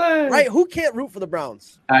 Cleveland. Right, who can't root for the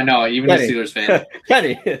Browns? I know, even a Steelers fan.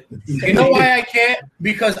 Kenny. You know why I can't?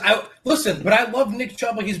 Because I love Nick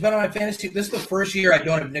Chubb. Like he's been on my fantasy. This is the first year I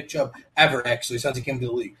don't have Nick Chubb ever, actually, since he came to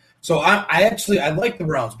the league. So I like the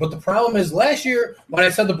Browns. But the problem is last year when I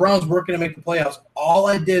said the Browns weren't going to make the playoffs, all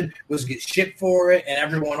I did was get shit for it, and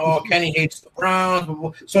everyone, Kenny hates the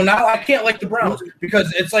Browns. So now I can't like the Browns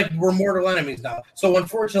because it's like we're mortal enemies now. So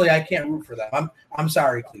unfortunately, I can't root for them. I'm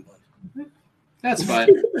sorry, Cleveland. That's fine.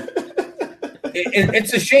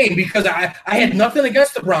 It's a shame because I had nothing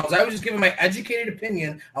against the Browns. I was just giving my educated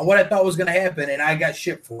opinion on what I thought was going to happen, and I got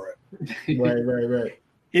shit for it. Right.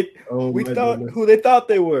 Who they thought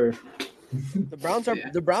they were. The Browns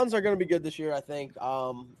are going to be good this year. I think.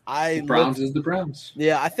 The Browns is the Browns.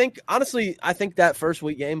 Yeah, I think that first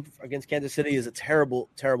week game against Kansas City is a terrible,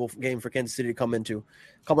 terrible game for Kansas City to come into,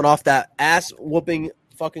 coming off that ass whooping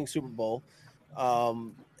fucking Super Bowl.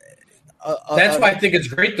 That's why I think it's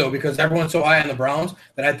great though, because everyone's so high on the Browns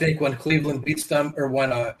that I think when Cleveland beats them or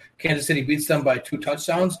when Kansas City beats them by 2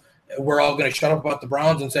 touchdowns, we're all going to shut up about the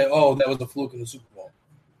Browns and say, "Oh, that was a fluke in the Super Bowl."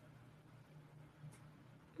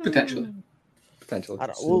 Potentially.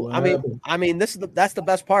 I mean, that's the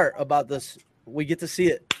best part about this. We get to see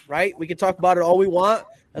it, right? We can talk about it all we want,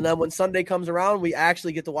 and then when Sunday comes around, we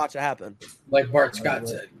actually get to watch it happen. Like Bart Scott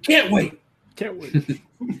said, "Can't wait."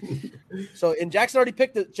 So, and Jackson already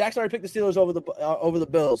picked the Steelers over the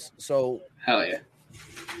Bills. So, hell yeah,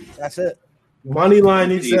 that's it. Money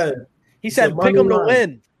line. He said pick them to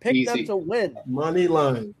win. Pick them to win. Money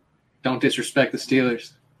line. Don't disrespect the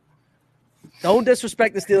Steelers. Don't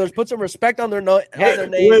disrespect the Steelers. Put some respect on their name.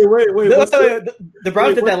 Wait. The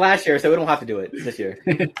Browns did that last year, so we don't have to do it this year.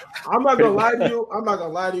 I'm not gonna lie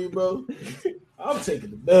to you, bro. I'm taking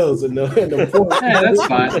the Bills in the fourth. Yeah, that's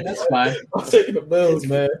fine. That's fine. I'm taking the Bills,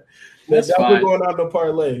 man. That's fine. Going on the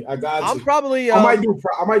parlay. I got you. I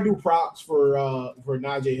might do props for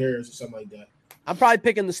Najee Harris or something like that. I'm probably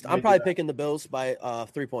picking the Bills by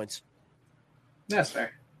 3 points. That's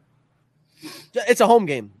fair. It's a home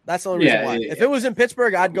game. That's the only reason why. If it was in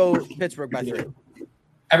Pittsburgh, I'd go Pittsburgh by 3.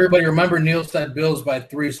 Everybody remember Neil said Bills by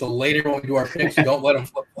 3, so later when we do our picks, don't let them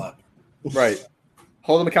flip-flop. Right.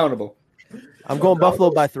 Hold them accountable. I'm going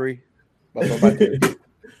Buffalo by 3. Buffalo by 3.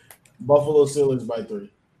 Buffalo Steelers by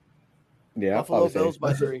 3. Yeah, Buffalo Bills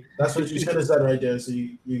by 3. That's what you should have said right there, so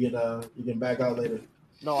you can back out later.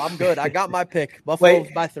 No, I'm good. I got my pick. Buffalo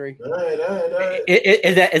by 3. All right.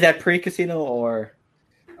 Is that pre-casino or?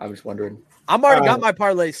 I'm just wondering. I'm already got my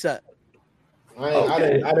parlay set. I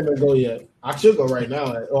didn't even go yet. I should go right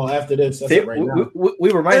now. Well, after this, that's it right now.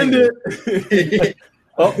 We reminded you.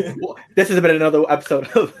 Oh, this has been another episode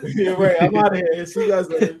of. You're right. I'm out of here. See you guys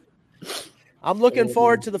later. I'm looking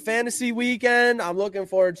forward to the fantasy weekend. I'm looking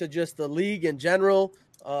forward to just the league in general.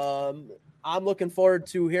 I'm looking forward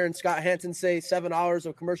to hearing Scott Hanson say 7 hours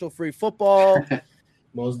of commercial-free football.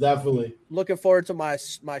 Most definitely. Looking forward to my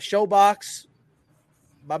show box.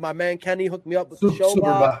 by my man Kenny. Hooked me up with the show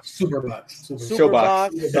box.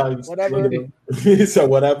 Superbox. Whatever. So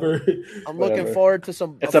whatever. I'm looking forward to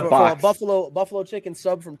some it's a box. buffalo chicken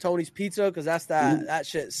sub from Tony's Pizza because that's that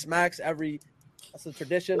shit smacks every. That's a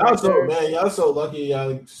tradition. Y'all so lucky.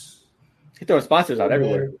 Y'all. He throwing sponsors out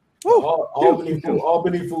everywhere.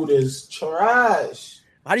 Albany food is trash.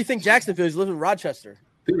 How do you think Jackson feels? He's living in Rochester.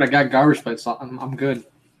 Dude, I got garbage plates. So I'm good.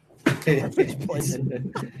 Have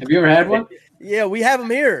you ever had one? Yeah, we have them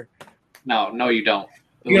here. No, you don't.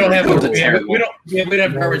 You don't have we don't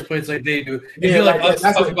have garbage plates like they do. If you like us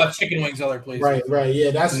talking about chicken wings other places. Right.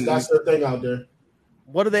 Yeah, that's the thing out there.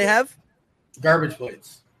 What do they have? Garbage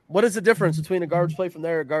plates. What is the difference between a garbage plate from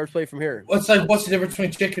there and a garbage plate from here? What's the difference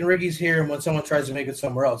between chicken riggies here and when someone tries to make it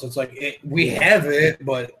somewhere else? It's like we have it,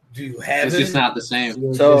 but do you have it? It's just not the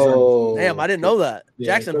same. So damn, I didn't know that.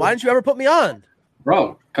 Jackson, why didn't you ever put me on?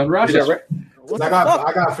 Bro, come to Rochester.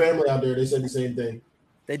 I got family out there. They said the same thing.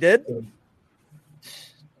 They did?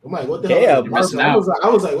 I'm like, what the hell? I was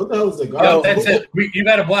like, what the hell is the garbage? That's it. You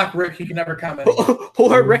got to block Rick. He can never comment. Who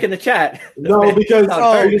hurt Rick in the chat? No, because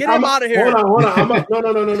get him out of here. Hold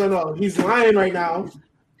on. No. He's lying right now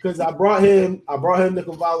because I brought him the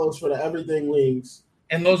Cavallos for the everything wings.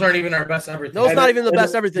 And those aren't even our best everything. Those not even the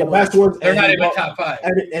best everything. The best ones. They're not even top 5.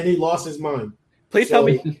 And he lost his mind. Please tell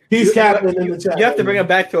me. He's capping in the chat. You have to bring him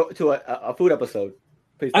back to a food episode.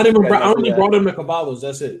 Please, I only brought him to Caballos.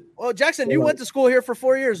 That's it. Well, Jackson, you went to school here for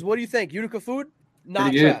 4 years. What do you think? Utica food?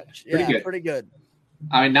 Not trash. Pretty good.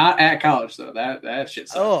 I mean, not at college though. That shit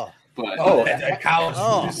sucks. At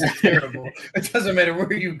college is terrible. It doesn't matter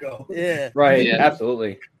where you go. Yeah. Right. Yeah.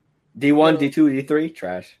 Absolutely. D1, D2, D3,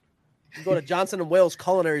 trash. You go to Johnson and Wales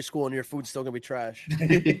Culinary School and your food's still gonna be trash.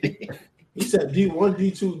 He said D1,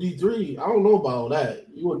 D2, D3. I don't know about all that.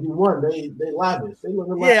 You want D1, they lavish.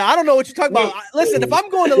 Yeah, I don't know what you're talking about. Listen, if I'm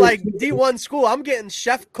going to like D1 school, I'm getting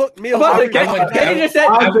chef cooked meals. I went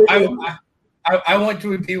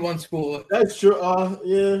to a D1 school. That's true.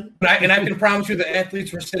 Yeah. And I can promise you the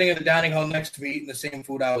athletes were sitting in the dining hall next to me eating the same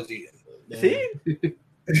food I was eating. See?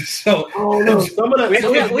 So some of that we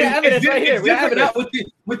have it right here. We have it.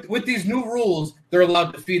 With these new rules, they're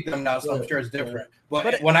allowed to feed them now, so I'm sure it's different.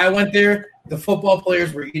 But when I went there, the football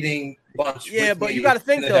players were eating lunch. Yeah, but you got to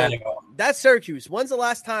think though. That's Syracuse. When's the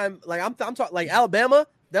last time? Like I'm talking like Alabama.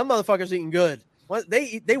 Them motherfuckers eating good.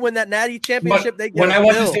 They win that Natty championship. When I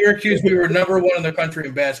went to Syracuse, we were number 1 in the country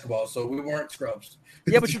in basketball, so we weren't scrubs.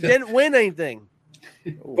 Yeah, but you didn't win anything.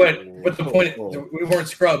 But the point, we weren't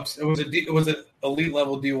scrubs. It was an elite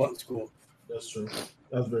level D1 school. That's true.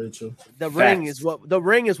 That's very true. The ring is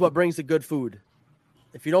what brings the good food.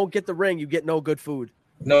 If you don't get the ring, you get no good food.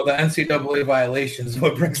 No, the NCAA violation is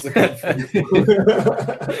what brings the good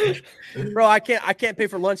food. Bro, I can't pay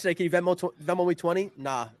for lunch today. Can you Venmo me 20?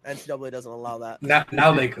 Nah, NCAA doesn't allow that.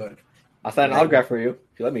 Now they could. I'll sign an autograph for you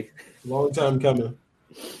if you let me. Long time coming.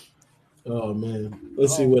 Oh man,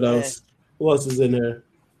 let's see what else. Who else is in there?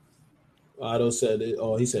 Otto said it.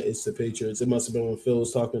 Oh, he said it's the Patriots. It must have been when Phil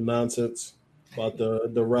was talking nonsense about the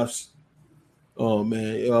refs. Oh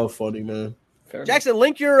man, y'all funny, man. Fair Jackson,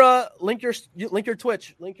 link your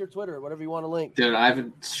Twitch, link your Twitter, whatever you want to link. Dude, I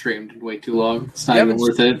haven't streamed in way too long. It's not even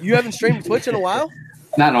worth it. You haven't streamed Twitch in a while?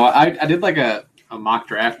 No. I did like a mock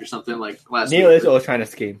draft or something like last Neil week. is always trying to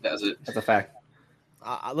scheme. That's it. That's a fact.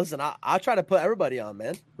 Listen, I try to put everybody on,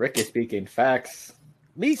 man. Rick is speaking facts.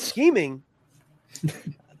 Me scheming?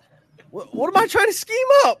 What am I trying to scheme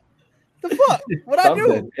up? The fuck? What I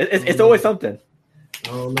do? It's always something. I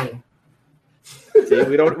don't know. See,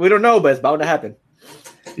 we don't know, but it's bound to happen.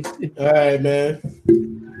 All right, man.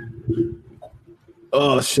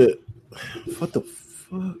 Oh shit! What the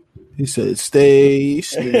fuck? He said, "Stay,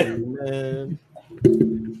 man."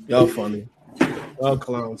 Y'all funny. Y'all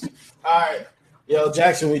clowns. All right. Yo,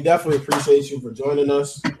 Jackson, we definitely appreciate you for joining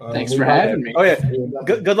us. Thanks for having me. Oh yeah,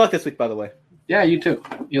 good luck this week, by the way. Yeah, you too.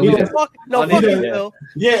 Fuck you.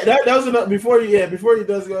 Yeah, that was enough. Before he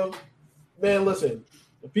does go, man. Listen,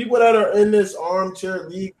 the people that are in this armchair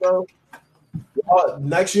league, though,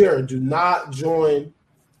 next year, do not join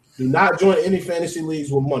any fantasy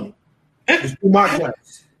leagues with money. Just do mock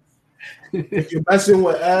drafts. If you're messing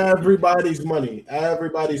with everybody's money,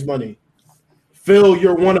 Phil,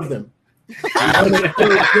 you're one of them. You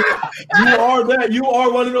are that. You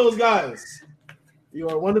are one of those guys. You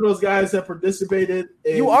are one of those guys that participated.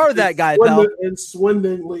 You are that guy, pal. In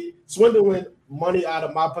swindling money out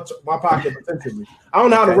of my pocket potentially. I don't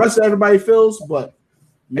know how the rest of everybody feels, but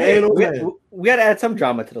man, we got to add some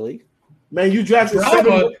drama to the league. Man, you drafted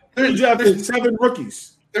seven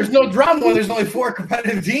rookies. There's no drama when there's only 4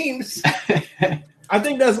 competitive teams. I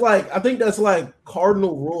think that's like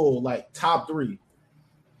cardinal rule, like top 3.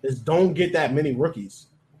 is don't get that many rookies.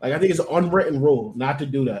 Like I think it's an unwritten rule not to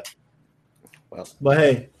do that. Well, but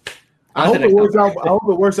hey, I hope it works out. I hope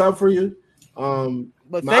it works out for you.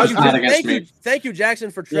 But thank you,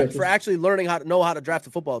 Jackson, for actually learning how to draft a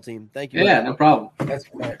football team. Thank you. Yeah, no problem. That's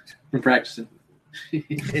correct. We're practicing.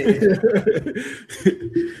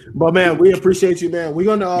 But man, we appreciate you, man. We're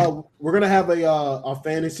gonna have a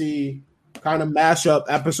fantasy kind of mashup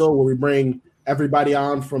episode where we bring everybody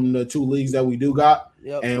on from the 2 leagues that we do got,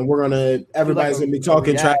 and everybody's gonna be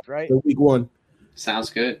talking trash for week 1. Sounds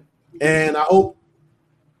good. And I hope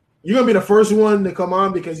you're gonna be the first one to come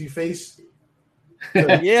on because you face.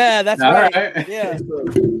 Yeah, that's right. Yeah.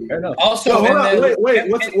 Also, in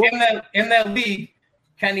that league,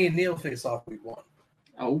 Kenny and Neil face off week 1.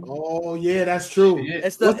 Oh yeah, that's true.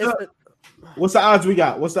 What's the odds we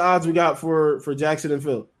got? What's the odds we got for Jackson and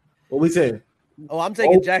Phil? What we saying? Oh, I'm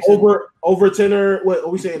taking Jackson over 10 or what are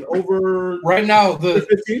we saying? Over right now the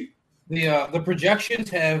 15? The projections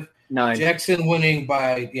have 9. Jackson winning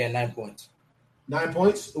by 9 points. 9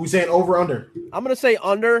 points? Are we saying over under? I'm gonna say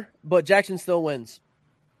under, but Jackson still wins.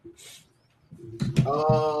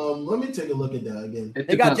 Let me take a look at that again.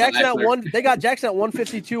 They got Jackson at 1. They got Jackson at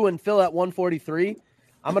 152 and Phil at 143.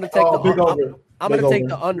 I'm gonna take take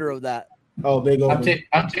the under of that. Oh, big over. I'm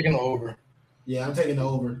taking the over. Yeah, I'm taking the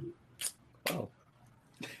over. Oh.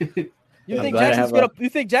 You think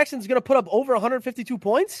Jackson's gonna put up over 152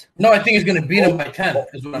 points? No, I think he's gonna beat him by 10.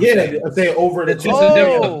 Is what I'm saying. I'd say over the 10.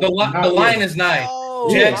 The line is 9.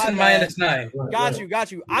 Jackson minus 9.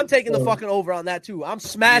 Got you. I'm taking the fucking over on that too. I'm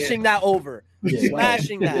smashing that over.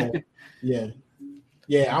 Smashing that. Yeah.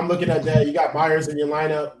 I'm looking at that. You got Myers in your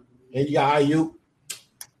lineup, and you got Ayuk.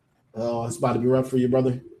 Oh, it's about to be rough for you,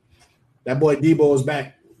 brother. That boy Debo is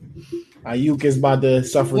back. Ayuk is about to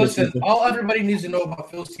suffer. Listen, all everybody needs to know about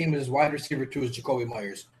Phil's team is wide receiver 2 is Jacoby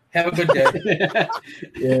Myers. Have a good day.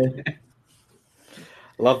 Yeah.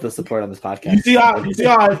 Love the support on this podcast. You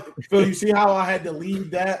see how I had to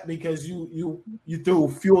leave that because you threw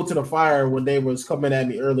fuel to the fire when they was coming at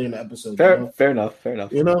me early in the episode. Fair enough.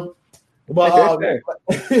 You know? But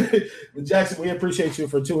Jackson, we appreciate you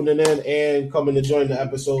for tuning in and coming to join the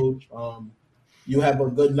episode. You have a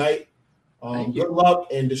good night. Good luck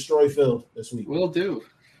and destroy Phil this week. Will do.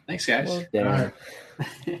 Thanks, guys. All right.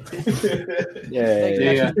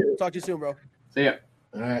 Yeah. Talk to you soon, bro. See ya.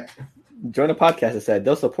 All right. Join the podcast. I said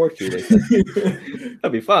they'll support you. They said.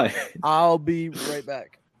 That'll be fine. I'll be right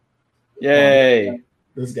back. Yay!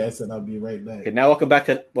 This guy said I'll be right back. Okay, now welcome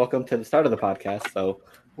to the start of the podcast. So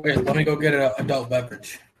wait, let me go get an adult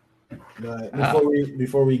beverage.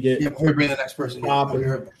 Before we bring the next person.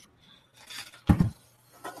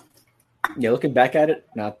 Yeah, looking back at it,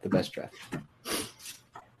 not the best draft.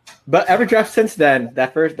 But every draft since then,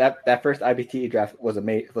 that first IBT draft was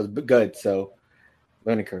good. So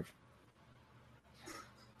learning curve.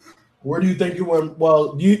 Where do you think you went?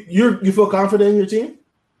 Well, you feel confident in your team?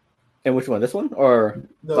 And which one? This one or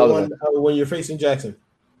the one when you're facing Jackson?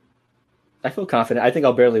 I feel confident. I think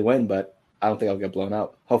I'll barely win, but I don't think I'll get blown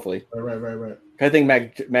out. Hopefully. Right. I think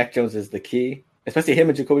Mac Jones is the key, especially him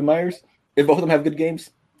and Jacoby Myers. If both of them have good games,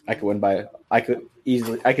 I could win by. I could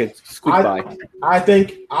squeak by. I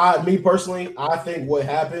think me personally, I think what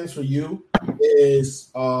happens for you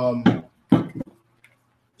is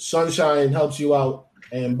Sunshine helps you out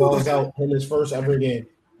and balls out in his first ever game.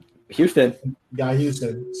 Houston. Got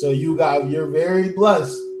Houston. So you're very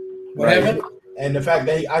blessed. Right? And the fact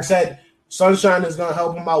that I said Sunshine is gonna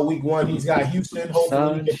help him out week 1. He's got Houston.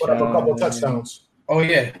 Hopefully he can put up a couple touchdowns. Oh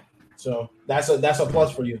yeah. So that's a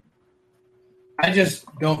plus for you. I just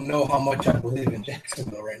don't know how much I believe in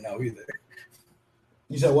Jacksonville right now either.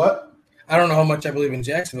 You said what? I don't know how much I believe in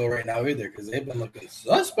Jacksonville right now either because they've been looking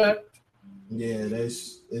suspect. Yeah,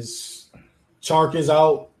 Chark is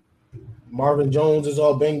out. Marvin Jones is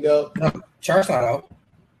all banged up. No, Chark's not out.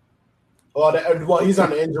 Well, he's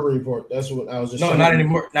on the injury report. That's what I was just. No, not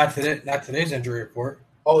anymore. Not today. Not today's injury report.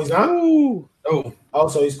 Oh, he's not. Oh. Oh,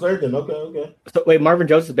 so he's cleared then. Okay. So wait, Marvin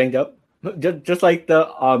Jones is banged up, just like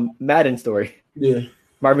the Madden story. Yeah,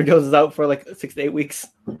 Marvin Jones is out for like 6 to 8 weeks.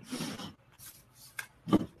 Wow.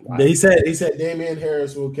 He said Damian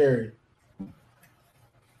Harris will carry.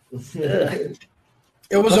 It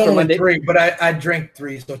was only 3, but I drank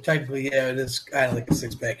 3, so technically, yeah, it is kind of like a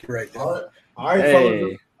 6-pack. You're right. All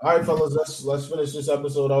right, fellas. Let's finish this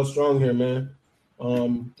episode out strong here, man.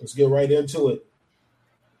 Let's get right into it.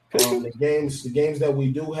 The games that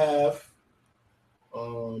we do have.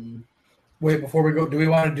 Wait, before we go, do we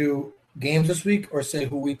want to do games this week or say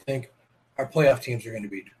who we think our playoff teams are going to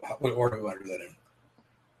be? What order do we want to do that in?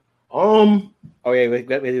 Oh yeah, we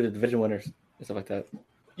do the division winners and stuff like that.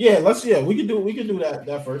 Yeah, let's. Yeah, we can do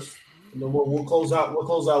that first. And then we'll close out. We'll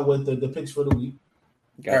close out with the picks for the week.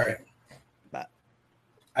 Gotcha. All right.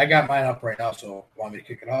 I got mine up right now, so want me to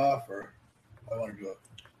kick it off or I want to do it?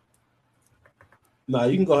 No,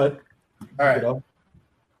 you can go ahead. All right.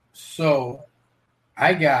 So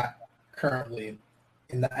I got currently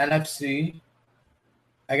in the NFC,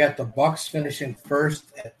 I got the Bucs finishing first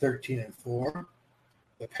at 13-4.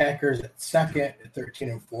 The Packers at second at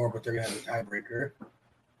 13-4, but they're going to have a tiebreaker.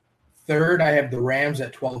 Third, I have the Rams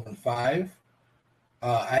at 12-5.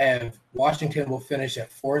 I have Washington will finish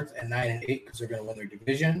at fourth at 9-8 because they're going to win their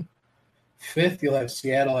division. Fifth, you'll have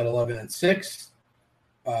Seattle at 11-6.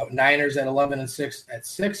 Niners at 11-6 at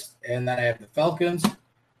sixth, and then I have the Falcons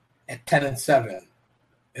at 10-7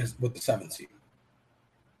 is with the 7th seed.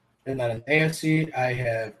 And then in AFC, I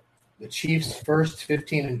have the Chiefs first,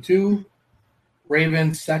 15-2.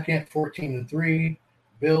 Ravens second, 14-3.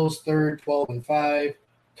 Bills third, 12-5.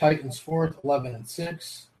 Titans fourth,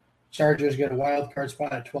 11-6. Chargers get a wild card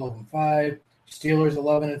spot at 12-5. Steelers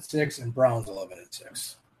 11-6, and Browns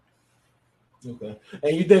 11-6. Okay,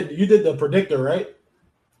 and you did the predictor, right?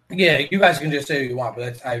 Yeah, you guys can just say what you want,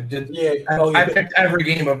 but I did. Yeah, I picked every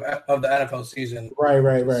game of the NFL season.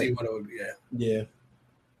 Right. See what it would be. Yeah.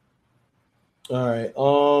 All right.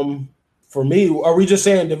 For me, are we just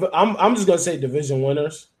saying? I'm just gonna say division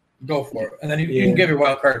winners. Go for it, and then you can give your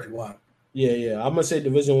wild card if you want. Yeah. I'm gonna say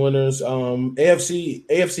division winners. AFC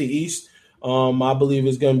East. I believe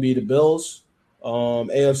is gonna be the Bills.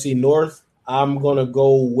 AFC North. I'm gonna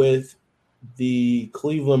go with the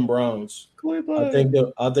Cleveland Browns. I think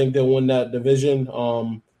they'll win that division.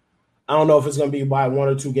 I don't know if it's gonna be by 1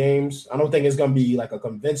 or 2 games. I don't think it's gonna be like a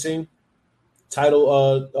convincing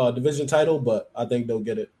title, division title, but I think they'll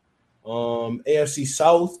get it. AFC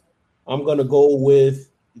South, I'm gonna go with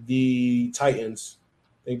the Titans.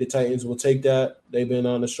 I think the Titans will take that. They've been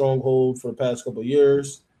on a stronghold for the past couple of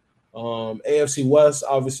years. AFC West,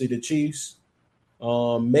 obviously the Chiefs.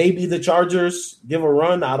 Maybe the Chargers give a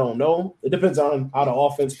run. I don't know. It depends on how the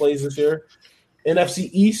offense plays this year. NFC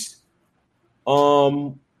East. Let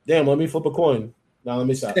me flip a coin. Now let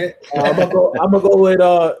me stop. I'm gonna go with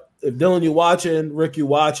if Dylan you watching, Rick you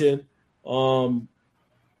watching.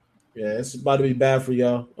 It's about to be bad for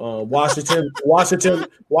y'all. Washington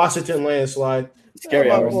landslide. Scary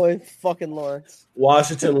boy, fucking Lawrence.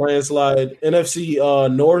 Washington landslide. NFC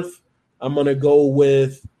North. I'm gonna go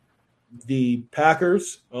with the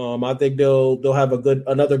Packers. I think they'll have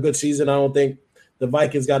another good season. I don't think the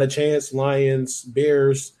Vikings got a chance. Lions,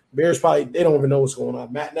 Bears probably they don't even know what's going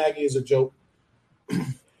on. Matt Nagy is a joke.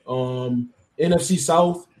 NFC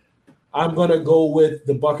South, I'm gonna go with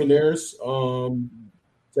the Buccaneers to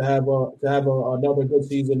have another good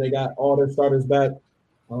season. They got all their starters back.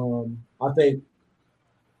 I think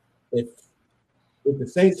if the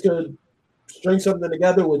Saints could string something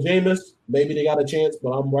together with Jameis, maybe they got a chance.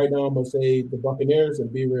 But I'm gonna say the Buccaneers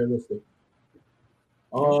and be realistic.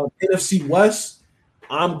 NFC West,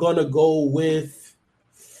 I'm gonna go with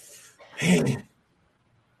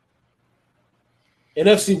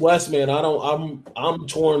NFC West, man. I'm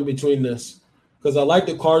torn between this because I like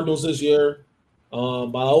the Cardinals this year,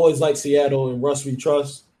 but I always like Seattle and Russ we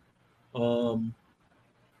trust. Neil,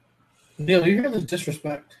 you have the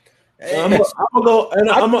disrespect. I'm gonna go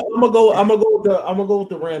with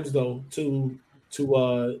the Rams though to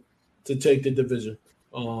take the division.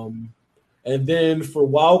 And then for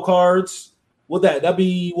wild cards, that'd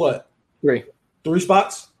be what? 3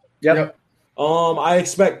 spots? Yep. I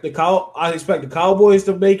expect the Cowboys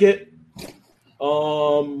to make it.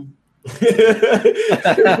 I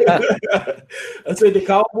said the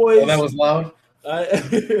Cowboys. Oh, that was loud. I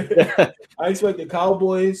expect the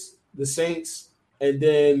Cowboys, the Saints, and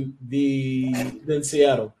then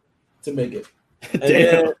Seattle to make it. And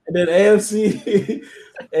then AFC.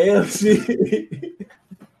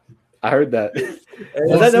 I heard that.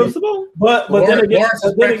 Was that noticeable? But then again,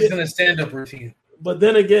 practicing a stand-up routine. But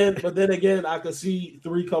then again, I could see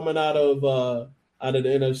 3 coming out of the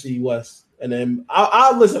NFC West, and then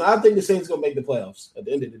I listen. I think the Saints gonna make the playoffs at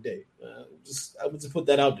the end of the day. I would just put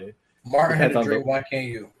that out there. Martin had a dream. Why can't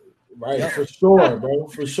you? Right, for sure, bro.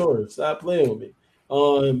 For sure. Stop playing with me.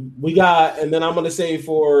 We got, and then I'm gonna say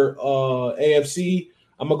for AFC,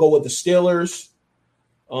 I'm gonna go with the Steelers.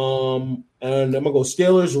 And I'm gonna go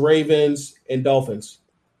Steelers, Ravens, and Dolphins.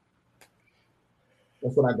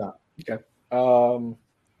 That's what I got. Okay.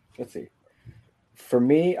 Let's see. For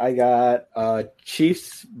me, I got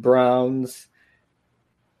Chiefs, Browns,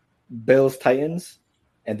 Bills, Titans,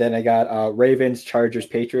 and then I got Ravens, Chargers,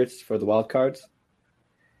 Patriots for the wild cards.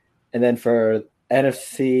 And then for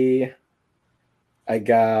NFC, I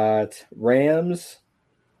got Rams,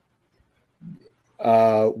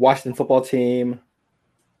 Washington football team.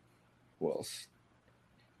 Who else?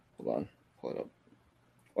 Hold on. Hold up.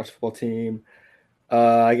 Washington football team.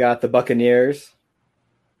 I got the Buccaneers.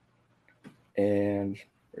 And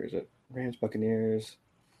where is it? Rams, Buccaneers.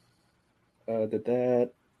 Did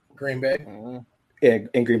that. Green Bay. Yeah,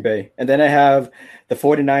 in Green Bay. And then I have the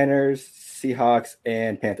 49ers, Seahawks,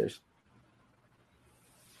 and Panthers.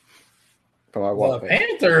 The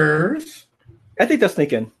Panthers? I think they'll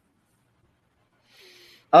sneak in.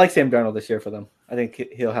 I like Sam Darnold this year for them. I think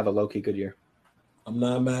he'll have a low-key good year. I'm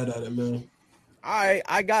not mad at it, man. I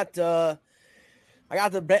got the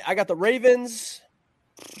Ravens.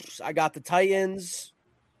 I got the Titans.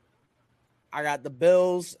 I got the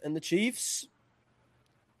Bills and the Chiefs.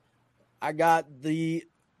 I got the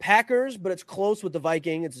Packers, but it's close with the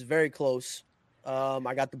Vikings. It's very close.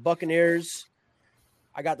 I got the Buccaneers.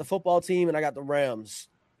 I got the football team, and I got the Rams.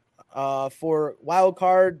 For wild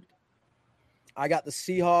card, I got the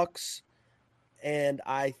Seahawks, and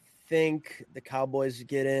I think the Cowboys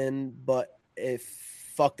get in. But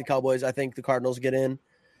fuck the Cowboys, I think the Cardinals get in.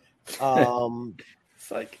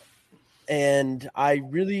 And I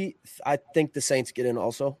think the Saints get in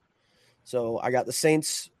also. So I got the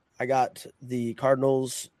Saints, I got the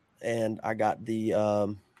Cardinals, and I got the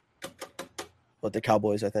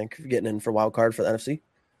Cowboys, I think, getting in for wild card for the NFC.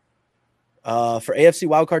 For AFC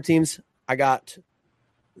wild card teams, I got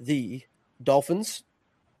the Dolphins.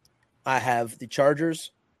 I have the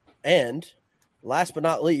Chargers, and last but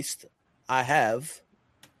not least, I have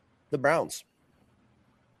the Browns.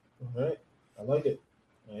 All right. I like it.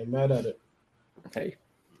 I ain't mad at it. Hey.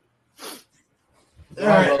 We're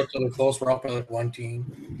all relatively close. We're up by like one team.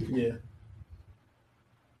 Yeah.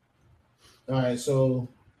 All right. So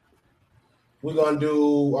we're going to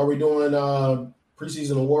do – are we doing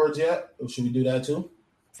preseason awards yet? Or should we do that too?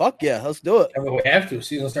 Fuck yeah. Let's do it. We have to.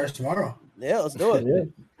 Season starts tomorrow. Yeah, let's do it. Yeah.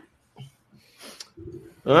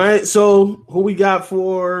 All right. So who we got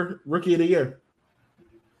for Rookie of the Year?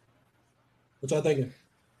 What y'all thinking?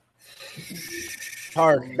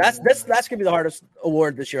 Hard. That's gonna be the hardest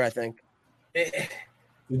award this year, I think. You think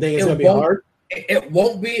it's gonna be hard? It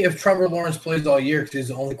won't be if Trevor Lawrence plays all year because he's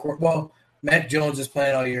the only quarterback. Well, Mac Jones is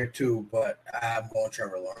playing all year too, but I'm going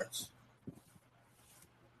Trevor Lawrence.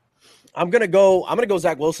 I'm gonna go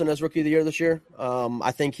Zach Wilson as Rookie of the Year this year.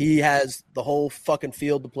 I think he has the whole fucking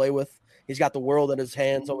field to play with. He's got the world in his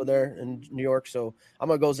hands over there in New York, so I'm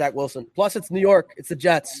gonna go Zach Wilson. Plus, it's New York. It's the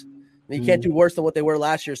Jets. He can't do worse than what they were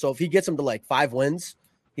last year. So if he gets them to like 5 wins,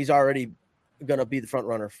 he's already going to be the front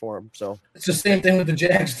runner for him. So it's the same thing with the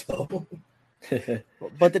Jags, though.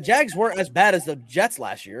 But the Jags weren't as bad as the Jets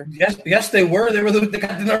last year. Yes, they were. They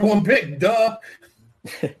got the number 1 pick. Duh.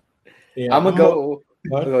 Yeah, I'm gonna go.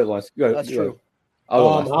 That's true.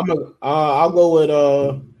 I'll go with.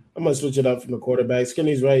 I'm gonna switch it up from the quarterback.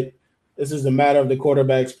 Skinny's right. This is a matter of the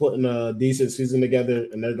quarterbacks putting a decent season together,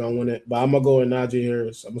 and they're going to win it. But I'm going to go with Najee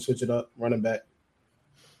Harris. I'm going to switch it up, running back.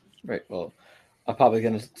 Right. Well, I'm probably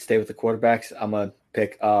going to stay with the quarterbacks. I'm going to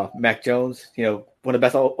pick Mac Jones, one of the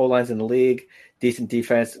best O-lines in the league, decent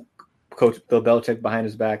defense, Coach Bill Belichick behind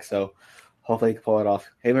his back. So hopefully he can pull it off.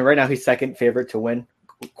 I mean, right now he's second favorite to win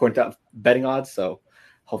according to betting odds. So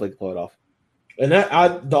hopefully he can pull it off. And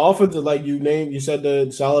the offensive, like you said,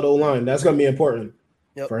 the solid O-line, that's going to be important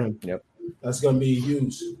for him. Yep. That's going to be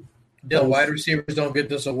huge. The wide receivers don't get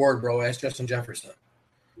this award, bro. Ask Justin Jefferson.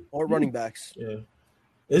 Or running backs. Yeah.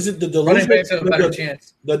 Is it the delusion? Running backs have a better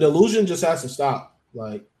chance. The delusion just has to stop.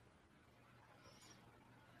 Like,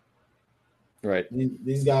 right.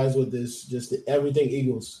 These guys with this, just everything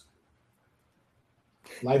Eagles.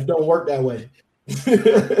 Life don't work that way.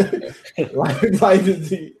 life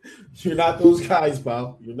is you're not those guys,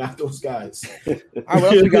 pal. You're not those guys. All right, what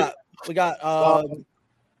else we got? We got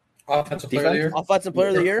Offensive player of the year. Offensive player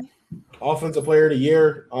of the year. Offensive player of the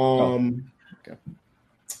year. Okay.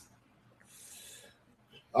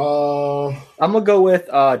 I'm gonna go with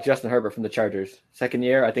Justin Herbert from the Chargers. Second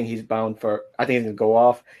year, I think he's bound for. I think he's gonna go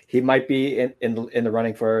off. He might be in the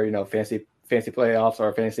running for fantasy playoffs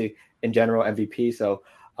or fantasy in general MVP. So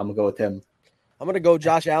I'm gonna go with him. I'm gonna go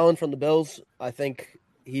Josh Allen from the Bills. I think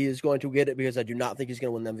he is going to get it because I do not think he's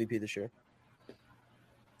gonna win the MVP this year.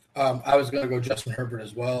 I was going to go Justin Herbert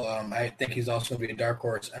as well. I think he's also going to be a dark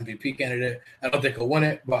horse MVP candidate. I don't think he'll win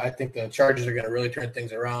it, but I think the Chargers are going to really turn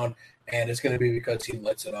things around, and it's going to be because he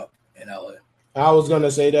lights it up in LA. I was going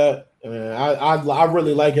to say that. I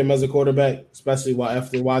really like him as a quarterback, especially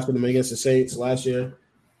after watching him against the Saints last year.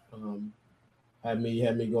 Had me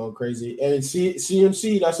going crazy. And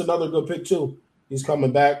CMC, that's another good pick too. He's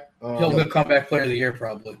coming back. He'll be a comeback player of the year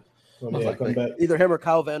probably. Come back. Either him or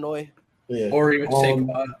Kyle Van Noy. Yeah. Or even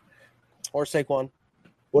Saquon. or Saquon.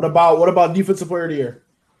 What about defensive player of the year?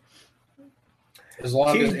 As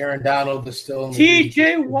long as Aaron Donald is still in the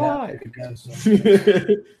T.J. Watt.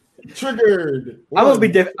 Triggered. I'm gonna be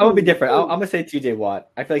different. I'm gonna say T.J.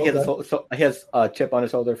 Watt. I feel like he has a chip on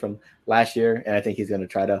his shoulder from last year, and I think he's gonna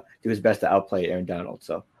try to do his best to outplay Aaron Donald.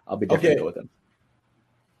 So I'll be definitely go with him.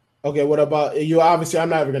 Okay, what about you? Obviously, I'm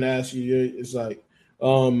not even gonna ask you. It's like,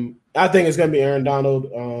 I think it's gonna be Aaron Donald.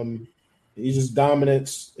 He's just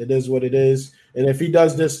dominance. It is what it is. And if he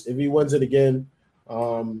does this, if he wins it again,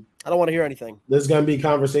 I don't want to hear anything. There's gonna be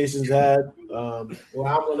conversations had. Well,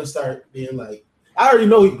 I'm gonna start being like, I already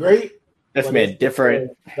know he's great. This man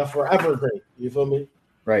different. The forever great. You feel me?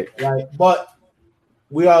 Right. But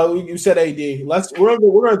you said AD. We're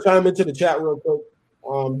gonna chime into the chat real quick.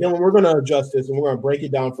 Then we're gonna adjust this and we're gonna break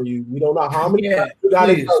it down for you. We don't know how many times we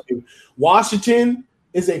gotta tell you. Washington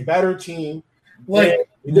is a better team. Like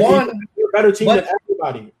a better team than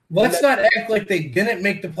everybody. Let's not act like they didn't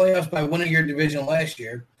make the playoffs by winning your division last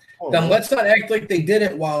year. Then let's not act like they did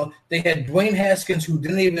it while they had Dwayne Haskins, who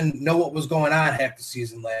didn't even know what was going on half the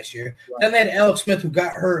season last year. Right. Then they had Alex Smith, who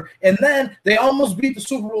got hurt. And then they almost beat the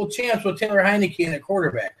Super Bowl champs with Taylor Heineke at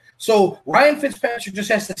quarterback. So Ryan Fitzpatrick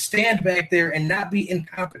just has to stand back there and not be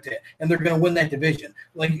incompetent, and they're going to win that division.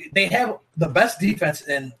 Like, they have the best defense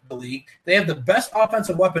in the league. They have the best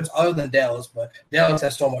offensive weapons other than Dallas, but Dallas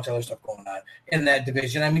has so much other stuff going on in that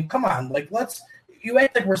division. I mean, come on. Like, you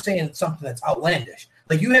act like we're saying something that's outlandish.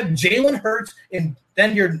 Like, you have Jalen Hurts, and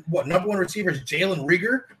then your number one receiver is Jalen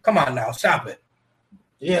Reagor. Come on now, stop it.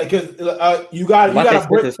 Yeah, because you got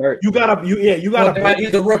to.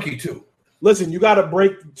 He's a rookie too. Listen, you got to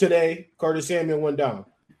break today. Curtis Samuel went down.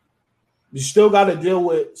 You still got to deal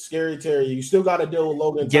with Scary Terry. You still got to deal with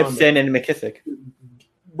Logan Gibson and McKissick.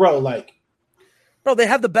 Bro, they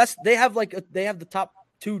have the best. They have the top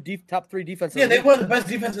three defenses. Yeah, they have one of the best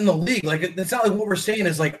defense in the league. Like, it's not like what we're saying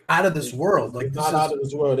is like out of this world. Like, it's not out of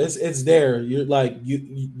this world. It's there. You're like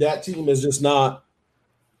you that team is just not.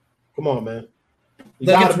 Come on, man.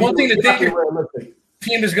 Like, it's one thing to think your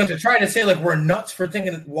team is going to try to say like we're nuts for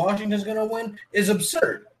thinking that Washington's going to win is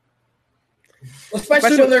absurd.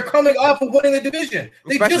 Especially when they're coming off of winning the division.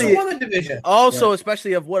 They just won the division. Also,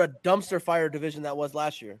 especially of what a dumpster fire division that was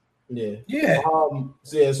last year. Yeah.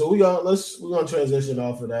 So we're gonna transition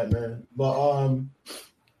off of that, man. But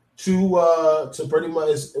to pretty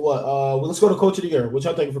much let's go to Coach of the Year. What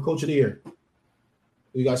y'all think for Coach of the Year? What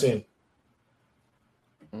you guys saying?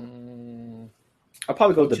 I'll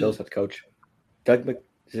probably go with the Bills head coach. Is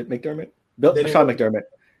it McDermott? Sean McDermott.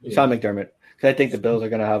 Yeah. Sean McDermott. Because I think the Bills are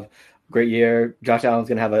going to have a great year. Josh Allen's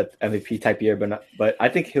going to have an MVP type year, but I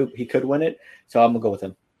think he could win it. So I'm going to go with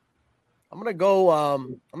him. I'm going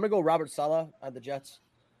to go Robert Saleh at the Jets.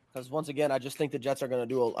 Because once again, I just think the Jets are going to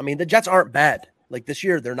do the Jets aren't bad. Like this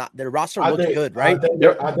year, they're not. Their roster looks good, right?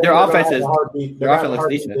 Their offense is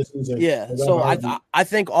decent. Yeah, so I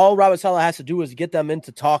think all Robert Saleh has to do is get them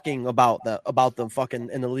into talking about them fucking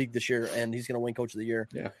in the league this year, and he's going to win Coach of the Year.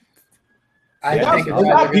 Yeah,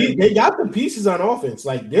 they got the pieces on offense.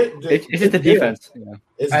 Like it's just the defense. Yeah.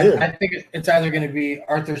 I think it's either going to be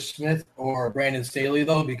Arthur Smith or Brandon Staley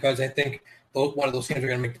though, because I think one of those teams are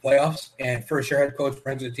going to make the playoffs, and first year head coach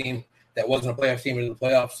brings a team that wasn't a playoff team into the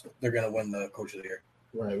playoffs, they're going to win the Coach of the Year.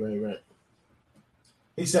 Right.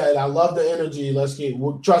 He said, I love the energy.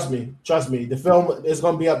 Trust me. The film is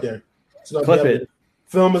going to be up there. It's going to clip be it.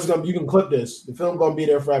 Film is going to, you can clip this. The film going to be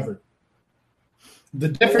there forever. The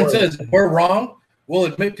difference is, if we're wrong, we'll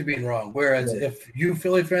admit to being wrong. Whereas if you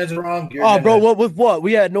Philly fans are wrong, bro, with what?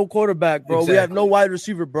 We had no quarterback, bro. Exactly. We had no wide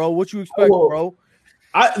receiver, bro. What you expect, bro?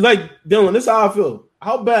 Dylan, this is how I feel.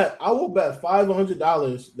 I will bet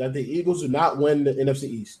 $500 that the Eagles do not win the NFC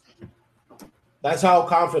East. That's how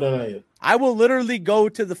confident I am. I will literally go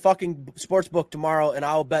to the fucking sports book tomorrow and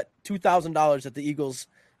I'll bet $2,000 that the Eagles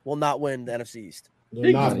will not win the NFC East.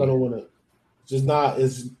 They're not going to win it. It's just not.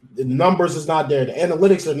 The numbers is not there. The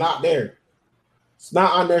analytics are not there. It's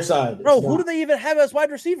not on their side. Bro, who do they even have as wide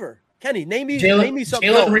receiver? Kenny, name me something.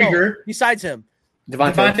 Jalen Reagor. Besides him.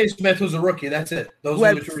 Devontae Smith was a rookie. That's it. Who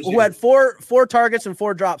had four targets and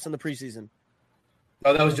 4 drops in the preseason.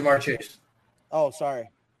 Oh, that was Jamar Chase. Oh, sorry.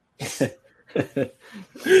 I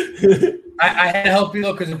had to help you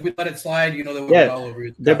though, because if we let it slide, they would be all over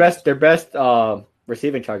you. Their best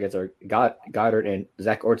receiving targets are Goddard and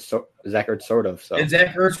Zach Ertz, sort of. So. And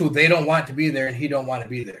Zach Ertz, who they don't want to be there, and he don't want to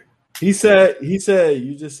be there. He said. You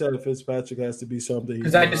just said that Fitzpatrick has to be something.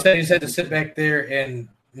 Because I just said he said to sit back there and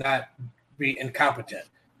not be incompetent.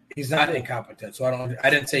 He's not incompetent, so I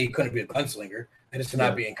didn't say he couldn't be a gunslinger. I just said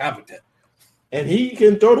not be incompetent. And he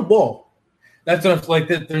can throw the ball. That's what it's like.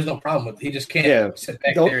 There's no problem with it. He just can't sit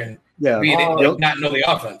back there and not know the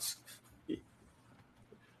offense.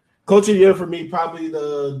 Coach of the year for me, probably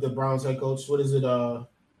the Browns head coach. What is it?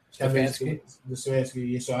 Stefanski.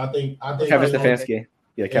 So I think Kevin Stefanski.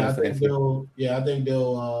 Yeah, Kevin Stefanski. I think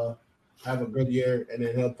they'll have a good year, and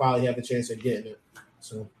then he'll probably have a chance at getting it.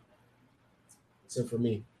 So that's it for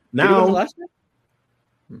me. Now, last year?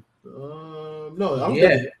 No, I'm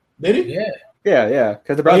good. Did he? Yeah.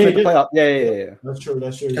 Because the Browns made the playoff. Yeah. That's true.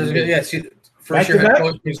 See, first year head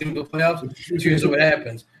coach makes the playoffs. It's usually what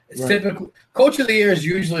happens. It's typically coach of the year is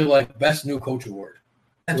usually like best new coach award.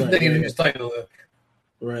 That's the thing in his title.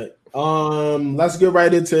 Right. Let's get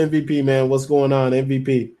right into MVP, man. What's going on?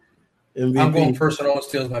 MVP. I'm going first, and no one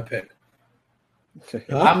steals my pick.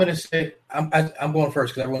 Huh? I'm gonna say I'm going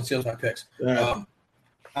first because everyone steals my picks. Right.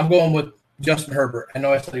 I'm going with Justin Herbert. I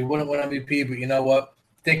know I said he wouldn't win MVP, but you know what?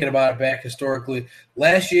 Thinking about it back historically,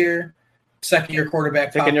 last year, second-year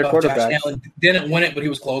quarterback. Josh Allen didn't win it, but he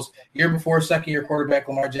was close. Year before, second-year quarterback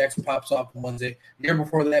Lamar Jackson pops off and wins it. Year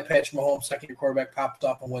before that, Patrick Mahomes, second-year quarterback, pops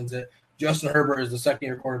off and wins it. Justin Herbert is the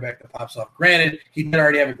second-year quarterback that pops off. Granted, he did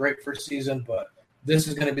already have a great first season, but this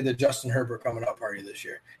is going to be the Justin Herbert coming out party this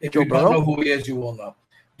year. If you don't know who he is, you will know.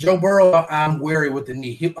 Joe Burrow, I'm wary with the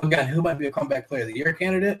knee. He might be a comeback player of the year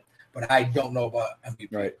candidate, but I don't know about MVP.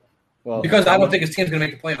 Right. Well, because I don't think his team's going to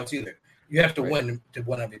make the playoffs either. You have to win to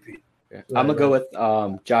win MVP. Yeah. I'm going to go with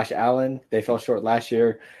Josh Allen. They fell short last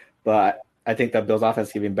year, but I think the Bills' offense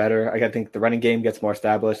is getting better. I think the running game gets more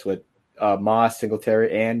established with Moss,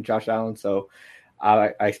 Singletary, and Josh Allen. So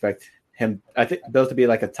I expect him. I think Bills to be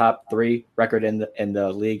like a top 3 record in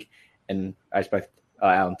the league, and I expect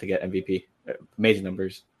Allen to get MVP. Amazing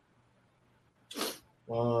numbers.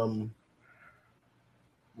 Well,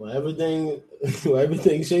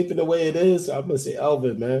 everything's shaping the way it is. I'm gonna say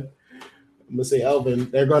Elvin, man.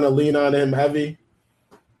 They're gonna lean on him heavy.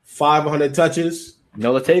 500 touches.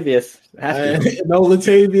 No Latavius. No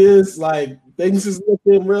Latavius. Like things is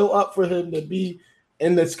looking real up for him to be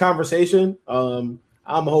in this conversation. I'm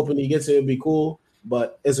hoping he gets it. It'll be cool.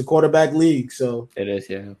 But it's a quarterback league, so it is.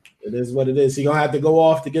 Yeah, it is what it is. He's gonna have to go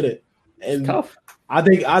off to get it. And it's tough. I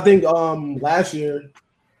think last year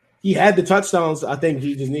he had the touchdowns. I think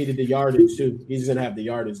he just needed the yardage too. He doesn't have the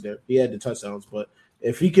yardage there. He had the touchdowns, but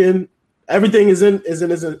if he can, everything is in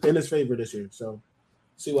his favor this year. So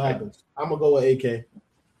see what happens. I'm gonna go with AK.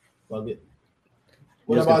 Love it.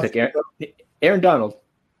 What about Aaron Donald?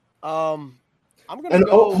 I'm gonna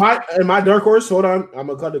go. My dark horse. Hold on, I'm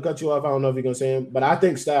gonna cut you off. I don't know if you're gonna say him, but I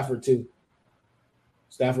think Stafford too.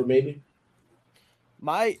 Stafford maybe.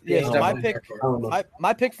 My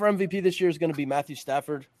pick for MVP this year is going to be Matthew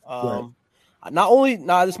Stafford. This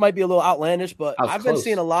might be a little outlandish, but I've been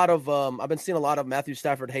seeing a lot of Matthew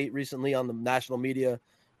Stafford hate recently on the national media,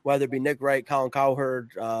 whether it be Nick Wright, Colin Cowherd,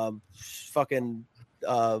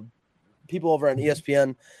 people over on ESPN.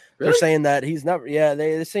 Really? They're saying that he's never. Yeah,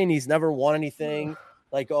 they're saying he's never won anything.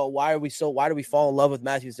 Like, oh, why do we fall in love with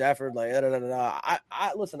Matthew Stafford? Like,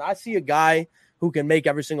 listen, I see a guy who can make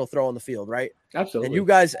every single throw on the field, right? Absolutely. And you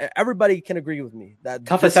guys, everybody can agree with me that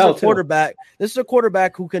this is a quarterback. This is a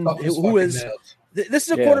quarterback who can, this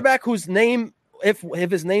is a quarterback whose name, if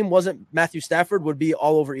his name wasn't Matthew Stafford, would be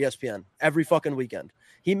all over ESPN every fucking weekend.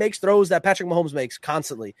 He makes throws that Patrick Mahomes makes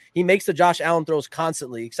constantly. He makes the Josh Allen throws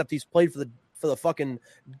constantly, except he's played for the fucking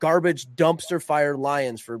garbage dumpster fire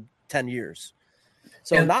Lions for 10 years.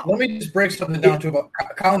 So let me just break something down to about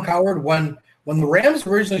Colin Cowherd. When the Rams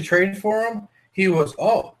originally traded for him, he was,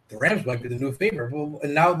 the Rams might be the new favorite. Well,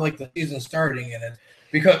 and now, like, the season's starting, and it's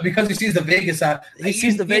because he sees the Vegas odds. He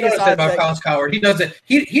sees the Vegas odds about Colin Cowherd. He does it.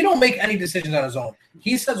 He don't make any decisions on his own.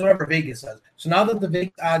 He says whatever Vegas says. So now that the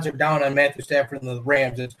Vegas odds are down on Matthew Stafford and the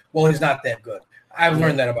Rams, he's not that good. I've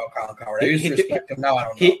learned that about Colin Cowherd. I used to respect him. Now I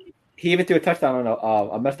don't know. He even threw a touchdown on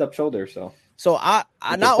a messed up shoulder. So I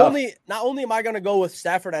not only am I going to go with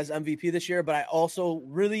Stafford as MVP this year, but I also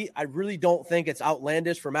really don't think it's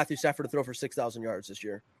outlandish for Matthew Stafford to throw for 6,000 yards this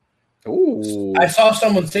year. Ooh. I saw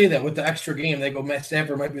someone say that with the extra game. They go, Matt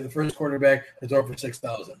Stafford might be the first quarterback to throw for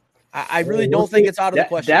 6,000. I really don't think it's out of the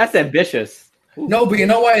question. That's ambitious. Ooh. No, but you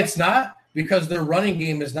know why it's not? Because their running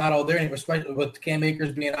game is not all there anymore, especially with Cam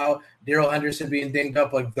Akers being out, Darrell Henderson being dinged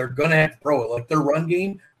up. Like, they're going to have to throw it. Like, their run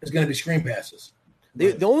game is going to be screen passes.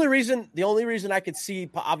 The only reason I could see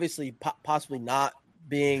possibly not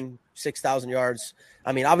being 6,000 yards.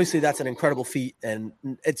 I mean, obviously that's an incredible feat, and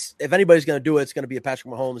if anybody's going to do it, it's going to be a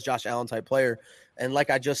Patrick Mahomes, Josh Allen type player. And like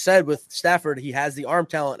I just said with Stafford, he has the arm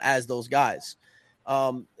talent as those guys.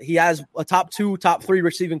 He has a top 3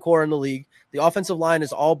 receiving core in the league. The offensive line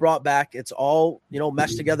is all brought back. It's all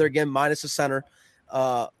meshed together again, minus the center.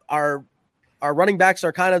 Our running backs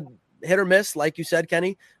are kind of hit or miss, like you said,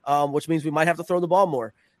 Kenny, which means we might have to throw the ball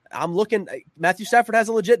more. I'm looking. Matthew Stafford has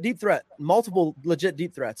a legit deep threat, multiple legit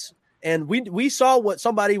deep threats, and we saw what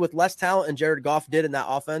somebody with less talent and Jared Goff did in that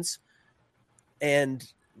offense. And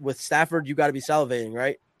with Stafford, you got to be salivating,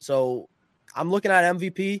 right? So I'm looking at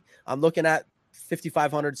MVP. I'm looking at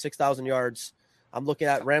 5,500, 6,000 yards. I'm looking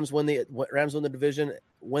at Rams win the division,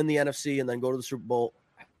 win the NFC, and then go to the Super Bowl.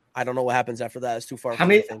 I don't know what happens after that. It's too far. How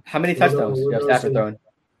many touchdowns do you have Stafford throwing?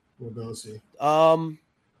 We're gonna see.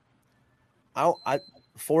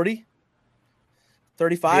 40,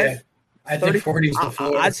 35. Yeah, I think 40 is the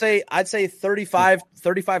floor. I'd say 35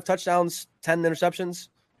 touchdowns, 10 interceptions,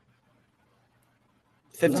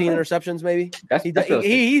 15 interceptions maybe.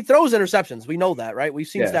 He throws interceptions. We know that, right? We've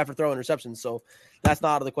seen Stafford throw interceptions, so that's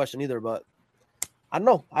not out of the question either. But I don't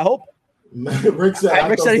know. I hope. Rick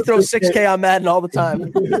said he throws 6K on Madden all the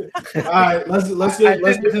time. All right, let's get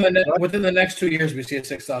within the next 2 years we see a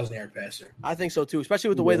 6,000 yard passer. I think so too, especially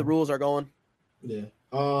with the way the rules are going. Yeah.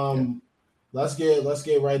 Let's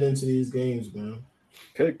get right into these games, man.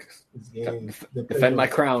 Picks. Defend my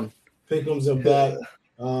crown. Pick'ems are back.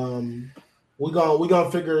 We're gonna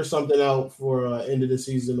figure something out for end of the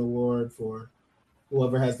season award for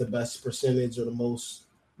whoever has the best percentage or the most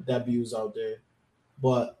debuts out there.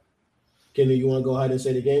 But Kenny, you want to go ahead and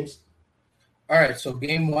say the games? All right, so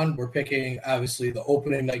game one, we're picking, obviously, the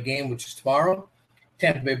opening night game, which is tomorrow.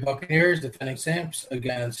 Tampa Bay Buccaneers, defending champs,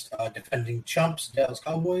 against defending chumps, Dallas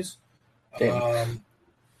Cowboys. Who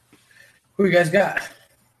you guys got?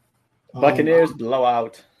 Buccaneers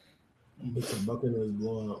blowout. Buccaneers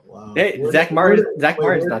blowout. Wow. Hey, Zach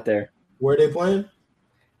Martin's not there. Where are they playing?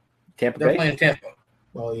 Tampa They're Bay. playing Tampa.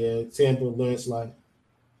 Oh, yeah, Tampa landslide.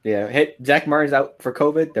 Yeah, hey, Zach Martin's out for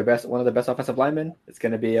COVID. One of the best offensive linemen. It's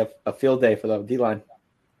going to be a field day for the D-line.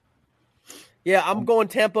 Yeah, I'm going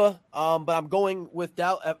Tampa, but I'm going with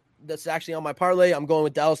Dallas. That's actually on my parlay. I'm going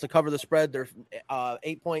with Dallas to cover the spread. They're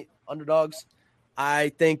 8-point underdogs. I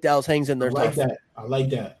think Dallas hangs in there. I like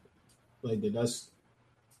that. That's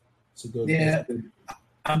a good. Yeah,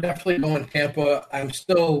 I'm definitely going Tampa. I'm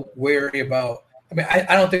still wary about. I mean,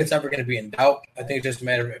 I don't think it's ever going to be in doubt. I think it's just a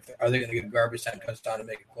matter of are they going to get garbage time touchdown to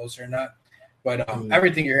make it closer or not. But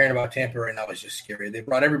everything you're hearing about Tampa right now is just scary. They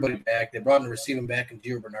brought everybody back. They brought in the receiving back in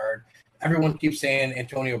Gio Bernard. Everyone keeps saying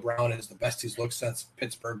Antonio Brown is the best he's looked since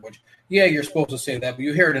Pittsburgh, which, yeah, you're supposed to say that, but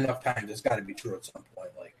you hear it enough times. It's got to be true at some point.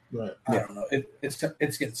 I don't know. It's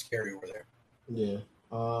getting scary over there. Yeah.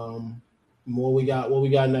 What we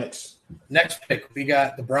got next? Next pick, we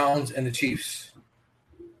got the Browns and the Chiefs.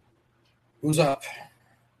 Who's up?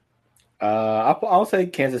 I'll say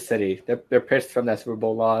Kansas City. They're pissed from that Super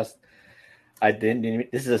Bowl loss. This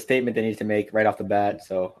is a statement they need to make right off the bat,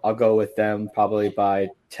 so I'll go with them probably by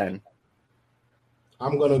 10.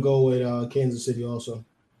 I'm gonna go with Kansas City also.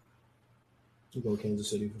 I'll go Kansas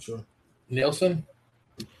City for sure. Nielsen?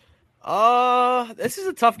 This is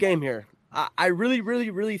a tough game here. I really, really,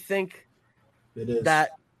 really think it is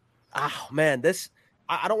that. Oh man, this.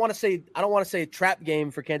 I don't want to say a trap game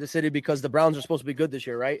for Kansas City because the Browns are supposed to be good this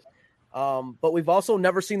year, right? But we've also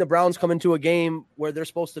never seen the Browns come into a game where they're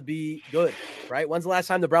supposed to be good, right? When's the last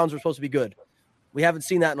time the Browns were supposed to be good? We haven't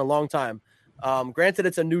seen that in a long time. Granted,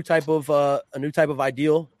 it's a new type of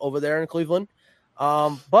ideal over there in Cleveland,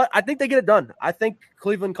 but I think they get it done. I think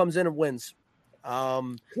Cleveland they're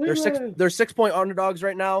 6-point underdogs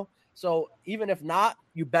right now, so even if not,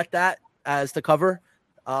 you bet that as to cover.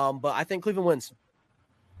 But I think Cleveland wins.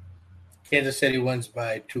 Kansas City wins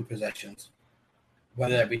by 2 possessions.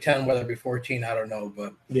 Whether that be 10, whether it be 14, I don't know.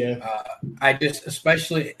 But yeah,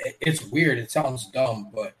 it's weird. It sounds dumb,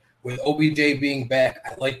 but with OBJ being back,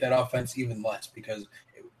 I like that offense even less because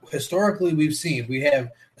historically we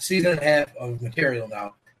have a season and a half of material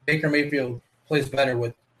now. Baker Mayfield plays better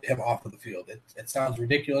with him off of the field. It sounds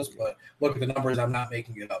ridiculous, but look at the numbers. I'm not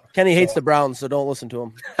making it up. Kenny hates the Browns, so don't listen to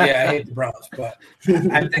him. Yeah, I hate the Browns, but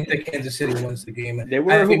I think that Kansas City wins the game. They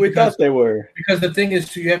were who we thought they were. Because the thing is,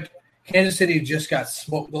 Kansas City just got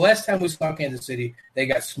smoked. The last time we saw Kansas City, they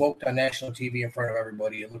got smoked on national TV in front of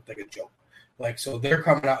everybody. It looked like a joke. So they're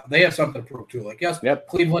coming out. They have something to prove too.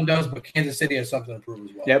 Cleveland does, but Kansas City has something to prove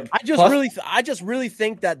as well. Yep. I just really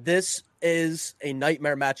think that this is a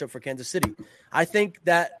nightmare matchup for Kansas City. I think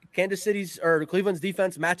that Cleveland's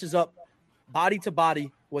defense matches up body to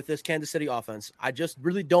body with this Kansas City offense. I just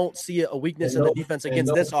really don't see a weakness in the defense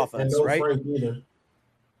against this offense, right?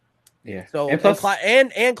 Yeah. So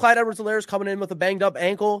and Clyde Edwards-Helaire is coming in with a banged up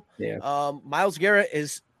ankle. Yeah. Myles Garrett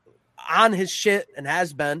is on his shit and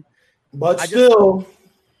has been. But Patrick.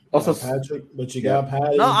 But you got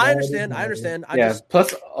Patty. No, I understand.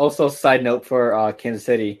 Plus, also side note for Kansas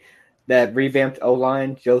City, that revamped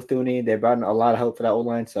O-line, Joe Thuney, they brought in a lot of help for that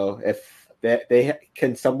O-line. So if they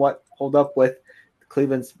can somewhat hold up with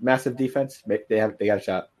Cleveland's massive defense, they got a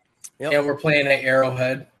shot. Yep. And we're playing at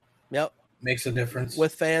Arrowhead. Yep. Makes a difference.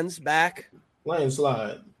 With fans back.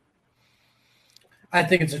 Landslide. I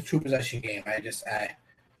think it's a 2-possession game. It's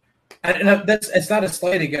not a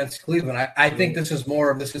slight against Cleveland. I think this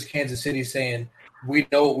is Kansas City saying, we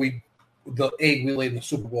know the egg we laid in the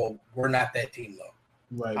Super Bowl. We're not that team, though.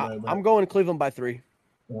 Right. I'm going Cleveland by 3.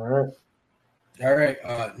 All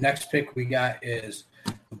right. Next pick we got is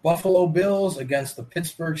the Buffalo Bills against the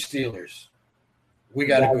Pittsburgh Steelers. We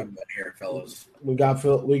got a good one here, fellas. We got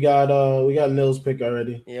Nils' pick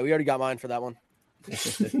already. Yeah, we already got mine for that one.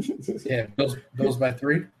 Yeah, Bills by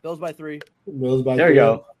 3. Bills by 3. Bills by 3. There you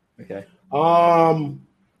go. Okay.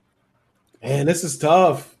 Man, this is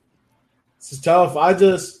tough.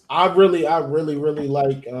 I really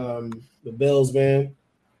like the Bills, man.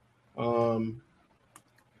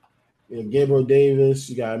 Gabriel Davis,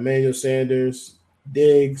 you got Emmanuel Sanders,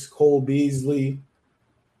 Diggs, Cole Beasley.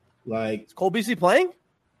 Is Cole Beasley playing?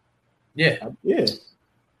 Yeah. Yeah.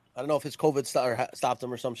 I don't know if his COVID stopped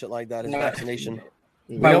him or some shit like that. His vaccination.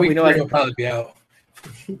 We know he'll probably be out.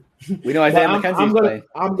 We know Isaiah McKenzie's playing.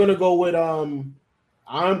 I'm gonna go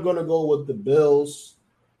with the Bills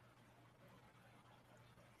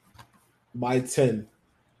by 10.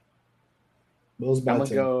 Bills by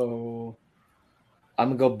 10. I'm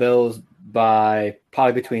gonna go Bills by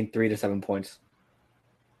probably between 3 to 7 points.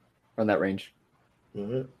 From that range.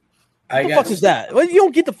 Mm-hmm. What the fuck is that? Well, you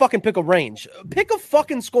don't get to fucking pick a range. Pick a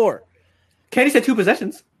fucking score. Candy said 2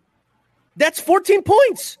 possessions. That's 14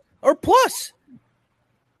 points or plus.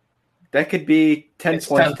 That could be 10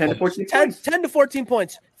 points, 10 to 14 points. 10 to 14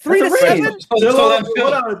 points. 3 to 7.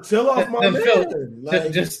 Chill off my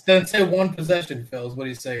man. Just say 1 possession, Phil, is what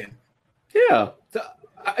he's saying. Yeah.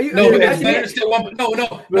 It's better to say 1.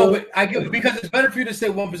 But because it's better for you to say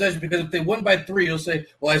 1 possession, because if they won by 3, you'll say,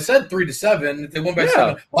 well, I said 3 to 7. If they won by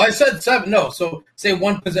 7, well, I said 7. No, so say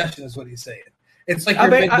 1 possession is what he's saying. It's like your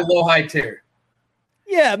mid to low high tier.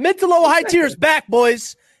 Yeah, mid to low high tier is back,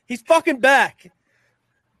 boys. He's fucking back.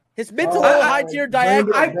 His mid to low high tier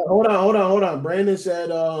diagonal. Hold on. Brandon said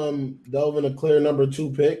Delvin a clear number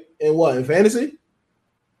 2 pick. In what? In fantasy?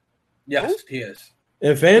 Yes, he is.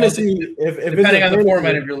 In fantasy, if depending on the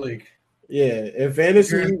format of your league. Yeah, in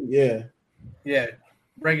fantasy, yeah. Yeah.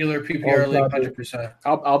 Regular PPR league, 100%.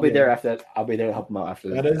 I'll be there after that. I'll be there to help him out after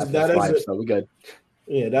that. So we good.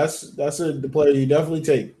 Yeah, that's the player you definitely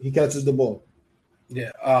take. He catches the ball. Yeah.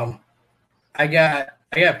 I got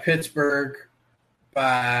Pittsburgh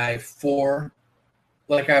by 4.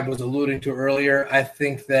 Like I was alluding to earlier, I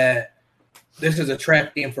think that this is a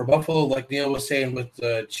trap game for Buffalo. Like Neil was saying with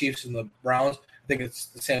the Chiefs and the Browns, I think it's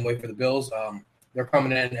the same way for the Bills. They're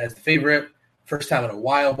coming in as the favorite. First time in a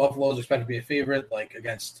while, Buffalo is expected to be a favorite, like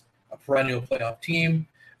against a perennial playoff team.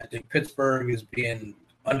 I think Pittsburgh is being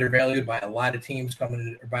undervalued by a lot of teams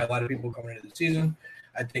by a lot of people coming into the season.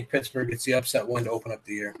 I think Pittsburgh gets the upset win to open up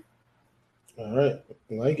the year. All right.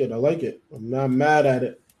 I like it. I'm not mad at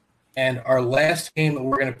it. And our last game that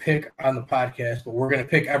we're going to pick on the podcast, but we're going to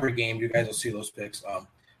pick every game. You guys will see those picks.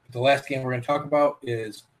 The last game we're going to talk about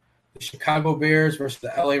is the Chicago Bears versus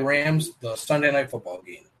the LA Rams, the Sunday Night Football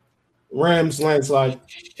game. Rams landslide.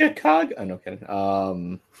 Chicago. Oh, no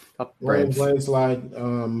kidding. Rams landslide.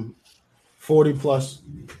 40 plus.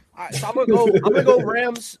 All right, so I'm gonna go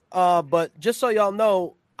Rams. But just so y'all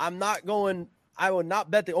know, I will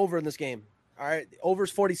not bet the over in this game. All right, the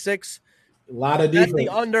over's 46. A lot of defense.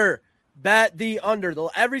 Bet the under.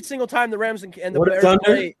 Every single time the Rams and the Bears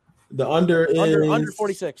play, the under is under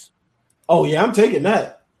 46. Oh yeah, I'm taking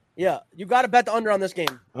that. Yeah, you got to bet the under on this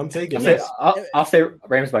game. I'm taking it. I'll say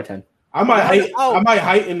Rams by 10. I might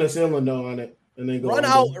heighten the ceiling though on it and then go run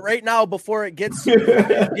out right now before it gets before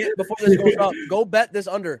this goes up. Go bet this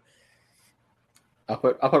under. I'll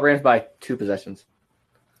put Rams by 2 possessions.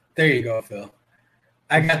 There you go, Phil.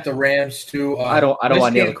 I got the Rams too. I don't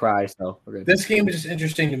want Neil to cry, so we're good. This game is just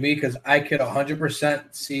interesting to me because I could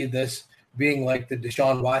 100% see this being like the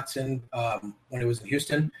Deshaun Watson when it was in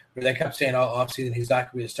Houston, where they kept saying all offseason he's not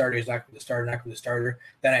going to be the starter, he's not going to be the starter, not going to be the starter.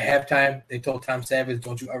 Then at halftime, they told Tom Savage,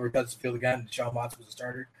 "Don't you ever touch the field again." Deshaun Watson was the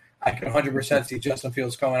starter. I could 100% see Justin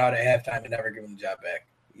Fields coming out at halftime and never giving the job back.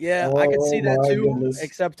 Yeah, I could see that too. Goodness.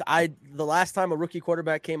 Except the last time a rookie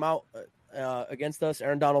quarterback came out against us,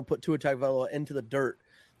 Aaron Donald put Tua Tagovailoa into the dirt.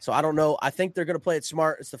 So I don't know. I think they're going to play it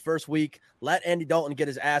smart. It's the first week. Let Andy Dalton get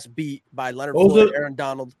his ass beat by Leonard Floyd, Aaron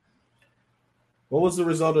Donald. What was the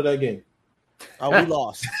result of that game? We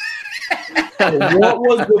lost. What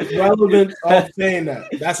was the relevance of saying that?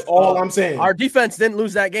 That's all I'm saying. Our defense didn't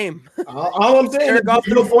lose that game. All I'm saying is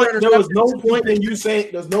there was no point in you saying.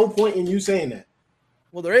 There's no point in you saying that.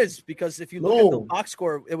 Well, there is, because if you look at the box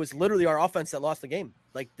score, it was literally our offense that lost the game.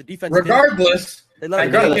 Like the defense. Regardless, if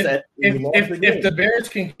the Bears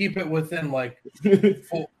can keep it within like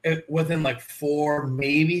 4,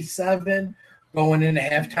 maybe 7 going into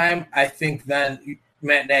halftime, I think then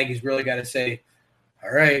Matt Nagy's really got to say,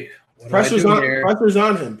 all right, pressure's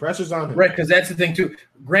on him. Right, because that's the thing too.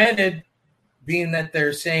 Granted, being that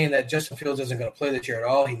they're saying that Justin Fields isn't going to play this year at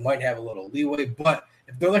all, he might have a little leeway. But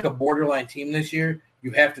if they're like a borderline team this year, you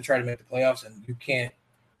have to try to make the playoffs, and you can't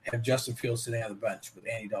have Justin Fields sitting on the bench with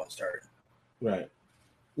Andy Dalton starting. Right.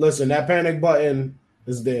 Listen, that panic button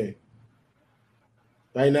is there.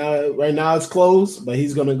 Right now it's closed, but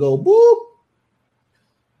he's gonna go boop.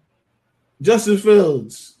 Justin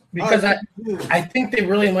Fields. Because I think they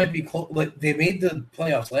really might be close. Like, they made the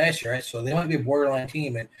playoffs last year, right? So they might be a borderline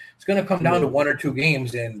team, and it's going to come down to 1 or 2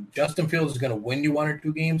 games. And Justin Fields is going to win you 1 or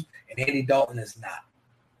 2 games, and Andy Dalton is not.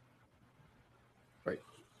 Right.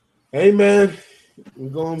 Hey man, we're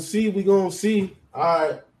gonna see. All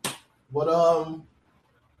right. But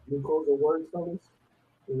we close the words, fellas.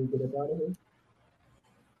 Can we get up out of here?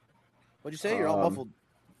 What'd you say? You're all muffled.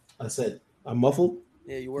 I said I'm muffled.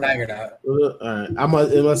 Yeah, you were. No, you're not. All right.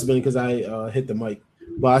 It must have been because I hit the mic.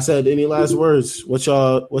 But I said, any last words? What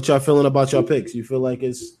y'all feeling about your picks? You feel like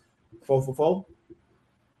it's 4 for 4?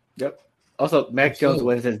 Yep. Also, Mac Jones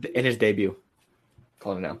wins in his debut.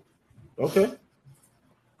 Calling it now. Okay.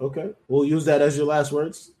 We'll use that as your last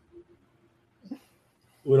words.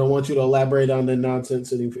 We don't want you to elaborate on the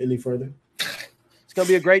nonsense any further. It's gonna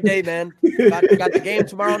be a great day, man. Got the game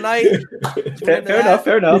tomorrow night.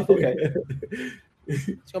 Fair enough. Okay.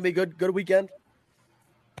 It's gonna be a good weekend.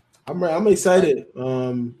 I'm excited.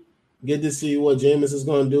 Get to see what Jameis is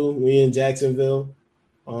gonna do. We in Jacksonville.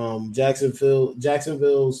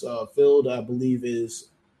 Jacksonville's field, I believe, is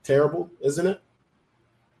terrible, isn't it?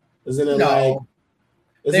 Isn't it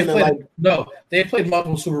No, they played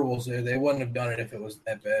multiple Super Bowls there. They wouldn't have done it if it was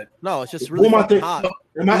that bad. No, it's just really hot.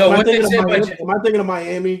 Am I thinking of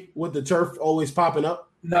Miami with the turf always popping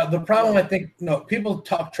up? No, the problem people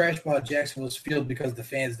talk trash about Jacksonville's field because the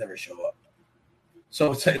fans never show up.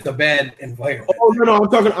 So it's a bad environment. Oh no,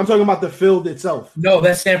 I'm talking about the field itself. No,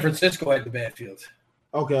 that's San Francisco had the bad field.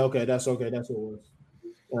 Okay, that's what it was.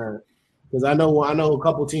 All right, because I know a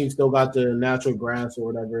couple teams still got the natural grass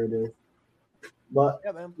or whatever it is. But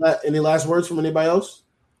any last words from anybody else?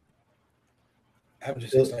 I'm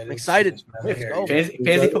just excited. I'm excited. Let's go.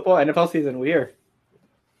 Fantasy football NFL season. We're here.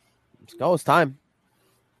 Let's go. It's time.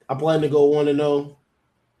 I plan to go 1-0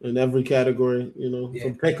 in every category.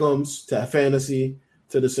 From pick'ems to fantasy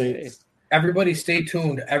to the Saints. Everybody, stay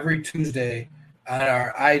tuned. Every Tuesday on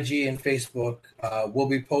our IG and Facebook, we'll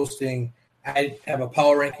be posting. I have a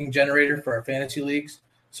power ranking generator for our fantasy leagues,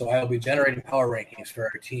 so I'll be generating power rankings for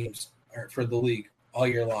our teams. Or for the league all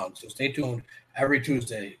year long. So stay tuned. Every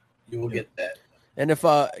Tuesday, you will get that. And if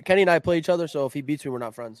Kenny and I play each other, so if he beats me, we're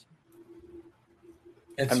not friends.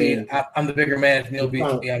 And I'm the bigger man. If Neil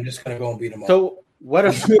beats me, I'm just going to go and beat him up. So what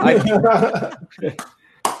if I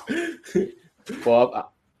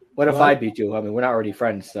beat you? I mean, we're not already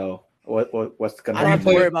friends, so what's going to happen? I don't have to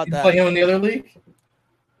worry about that. Play him in the other league?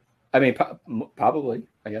 I mean, probably.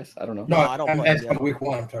 I guess I don't know. No, I don't. I'm week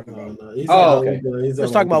 1. I'm talking about. Okay. He's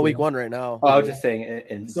just talking about week 1 right now. Oh, I was just saying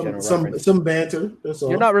in some banter. That's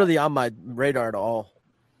all. You're not really on my radar at all.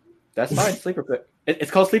 That's fine. Sleeper pick.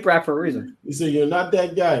 It's called Sleeper app for a reason. You say you're not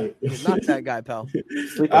that guy. You're not that guy, pal.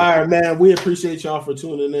 All right, man. We appreciate y'all for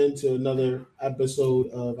tuning in to another episode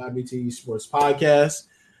of IBT Sports Podcast.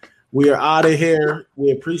 We are out of here.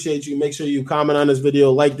 We appreciate you. Make sure you comment on this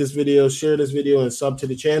video, like this video, share this video, and sub to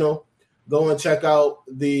the channel. Go and check out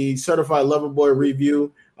the Certified Lover Boy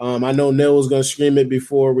review. I know Neil was going to scream it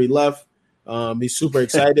before we left. He's super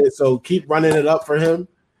excited, so keep running it up for him.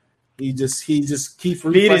 He just keeps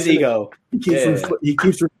feed his ego. He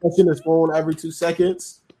keeps refreshing his phone every 2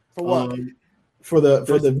 seconds. For what? For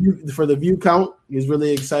the view count. He's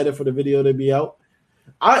really excited for the video to be out.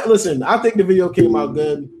 I think the video came out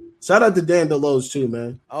good. Shout out to Dan Deloge too,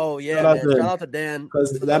 man. Oh yeah, shout out to Dan,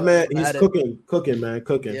 because that man, he's cooking, man.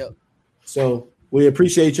 Yep. So we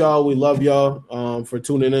appreciate y'all. We love y'all for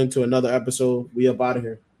tuning in to another episode. We up out of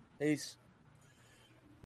here. Peace.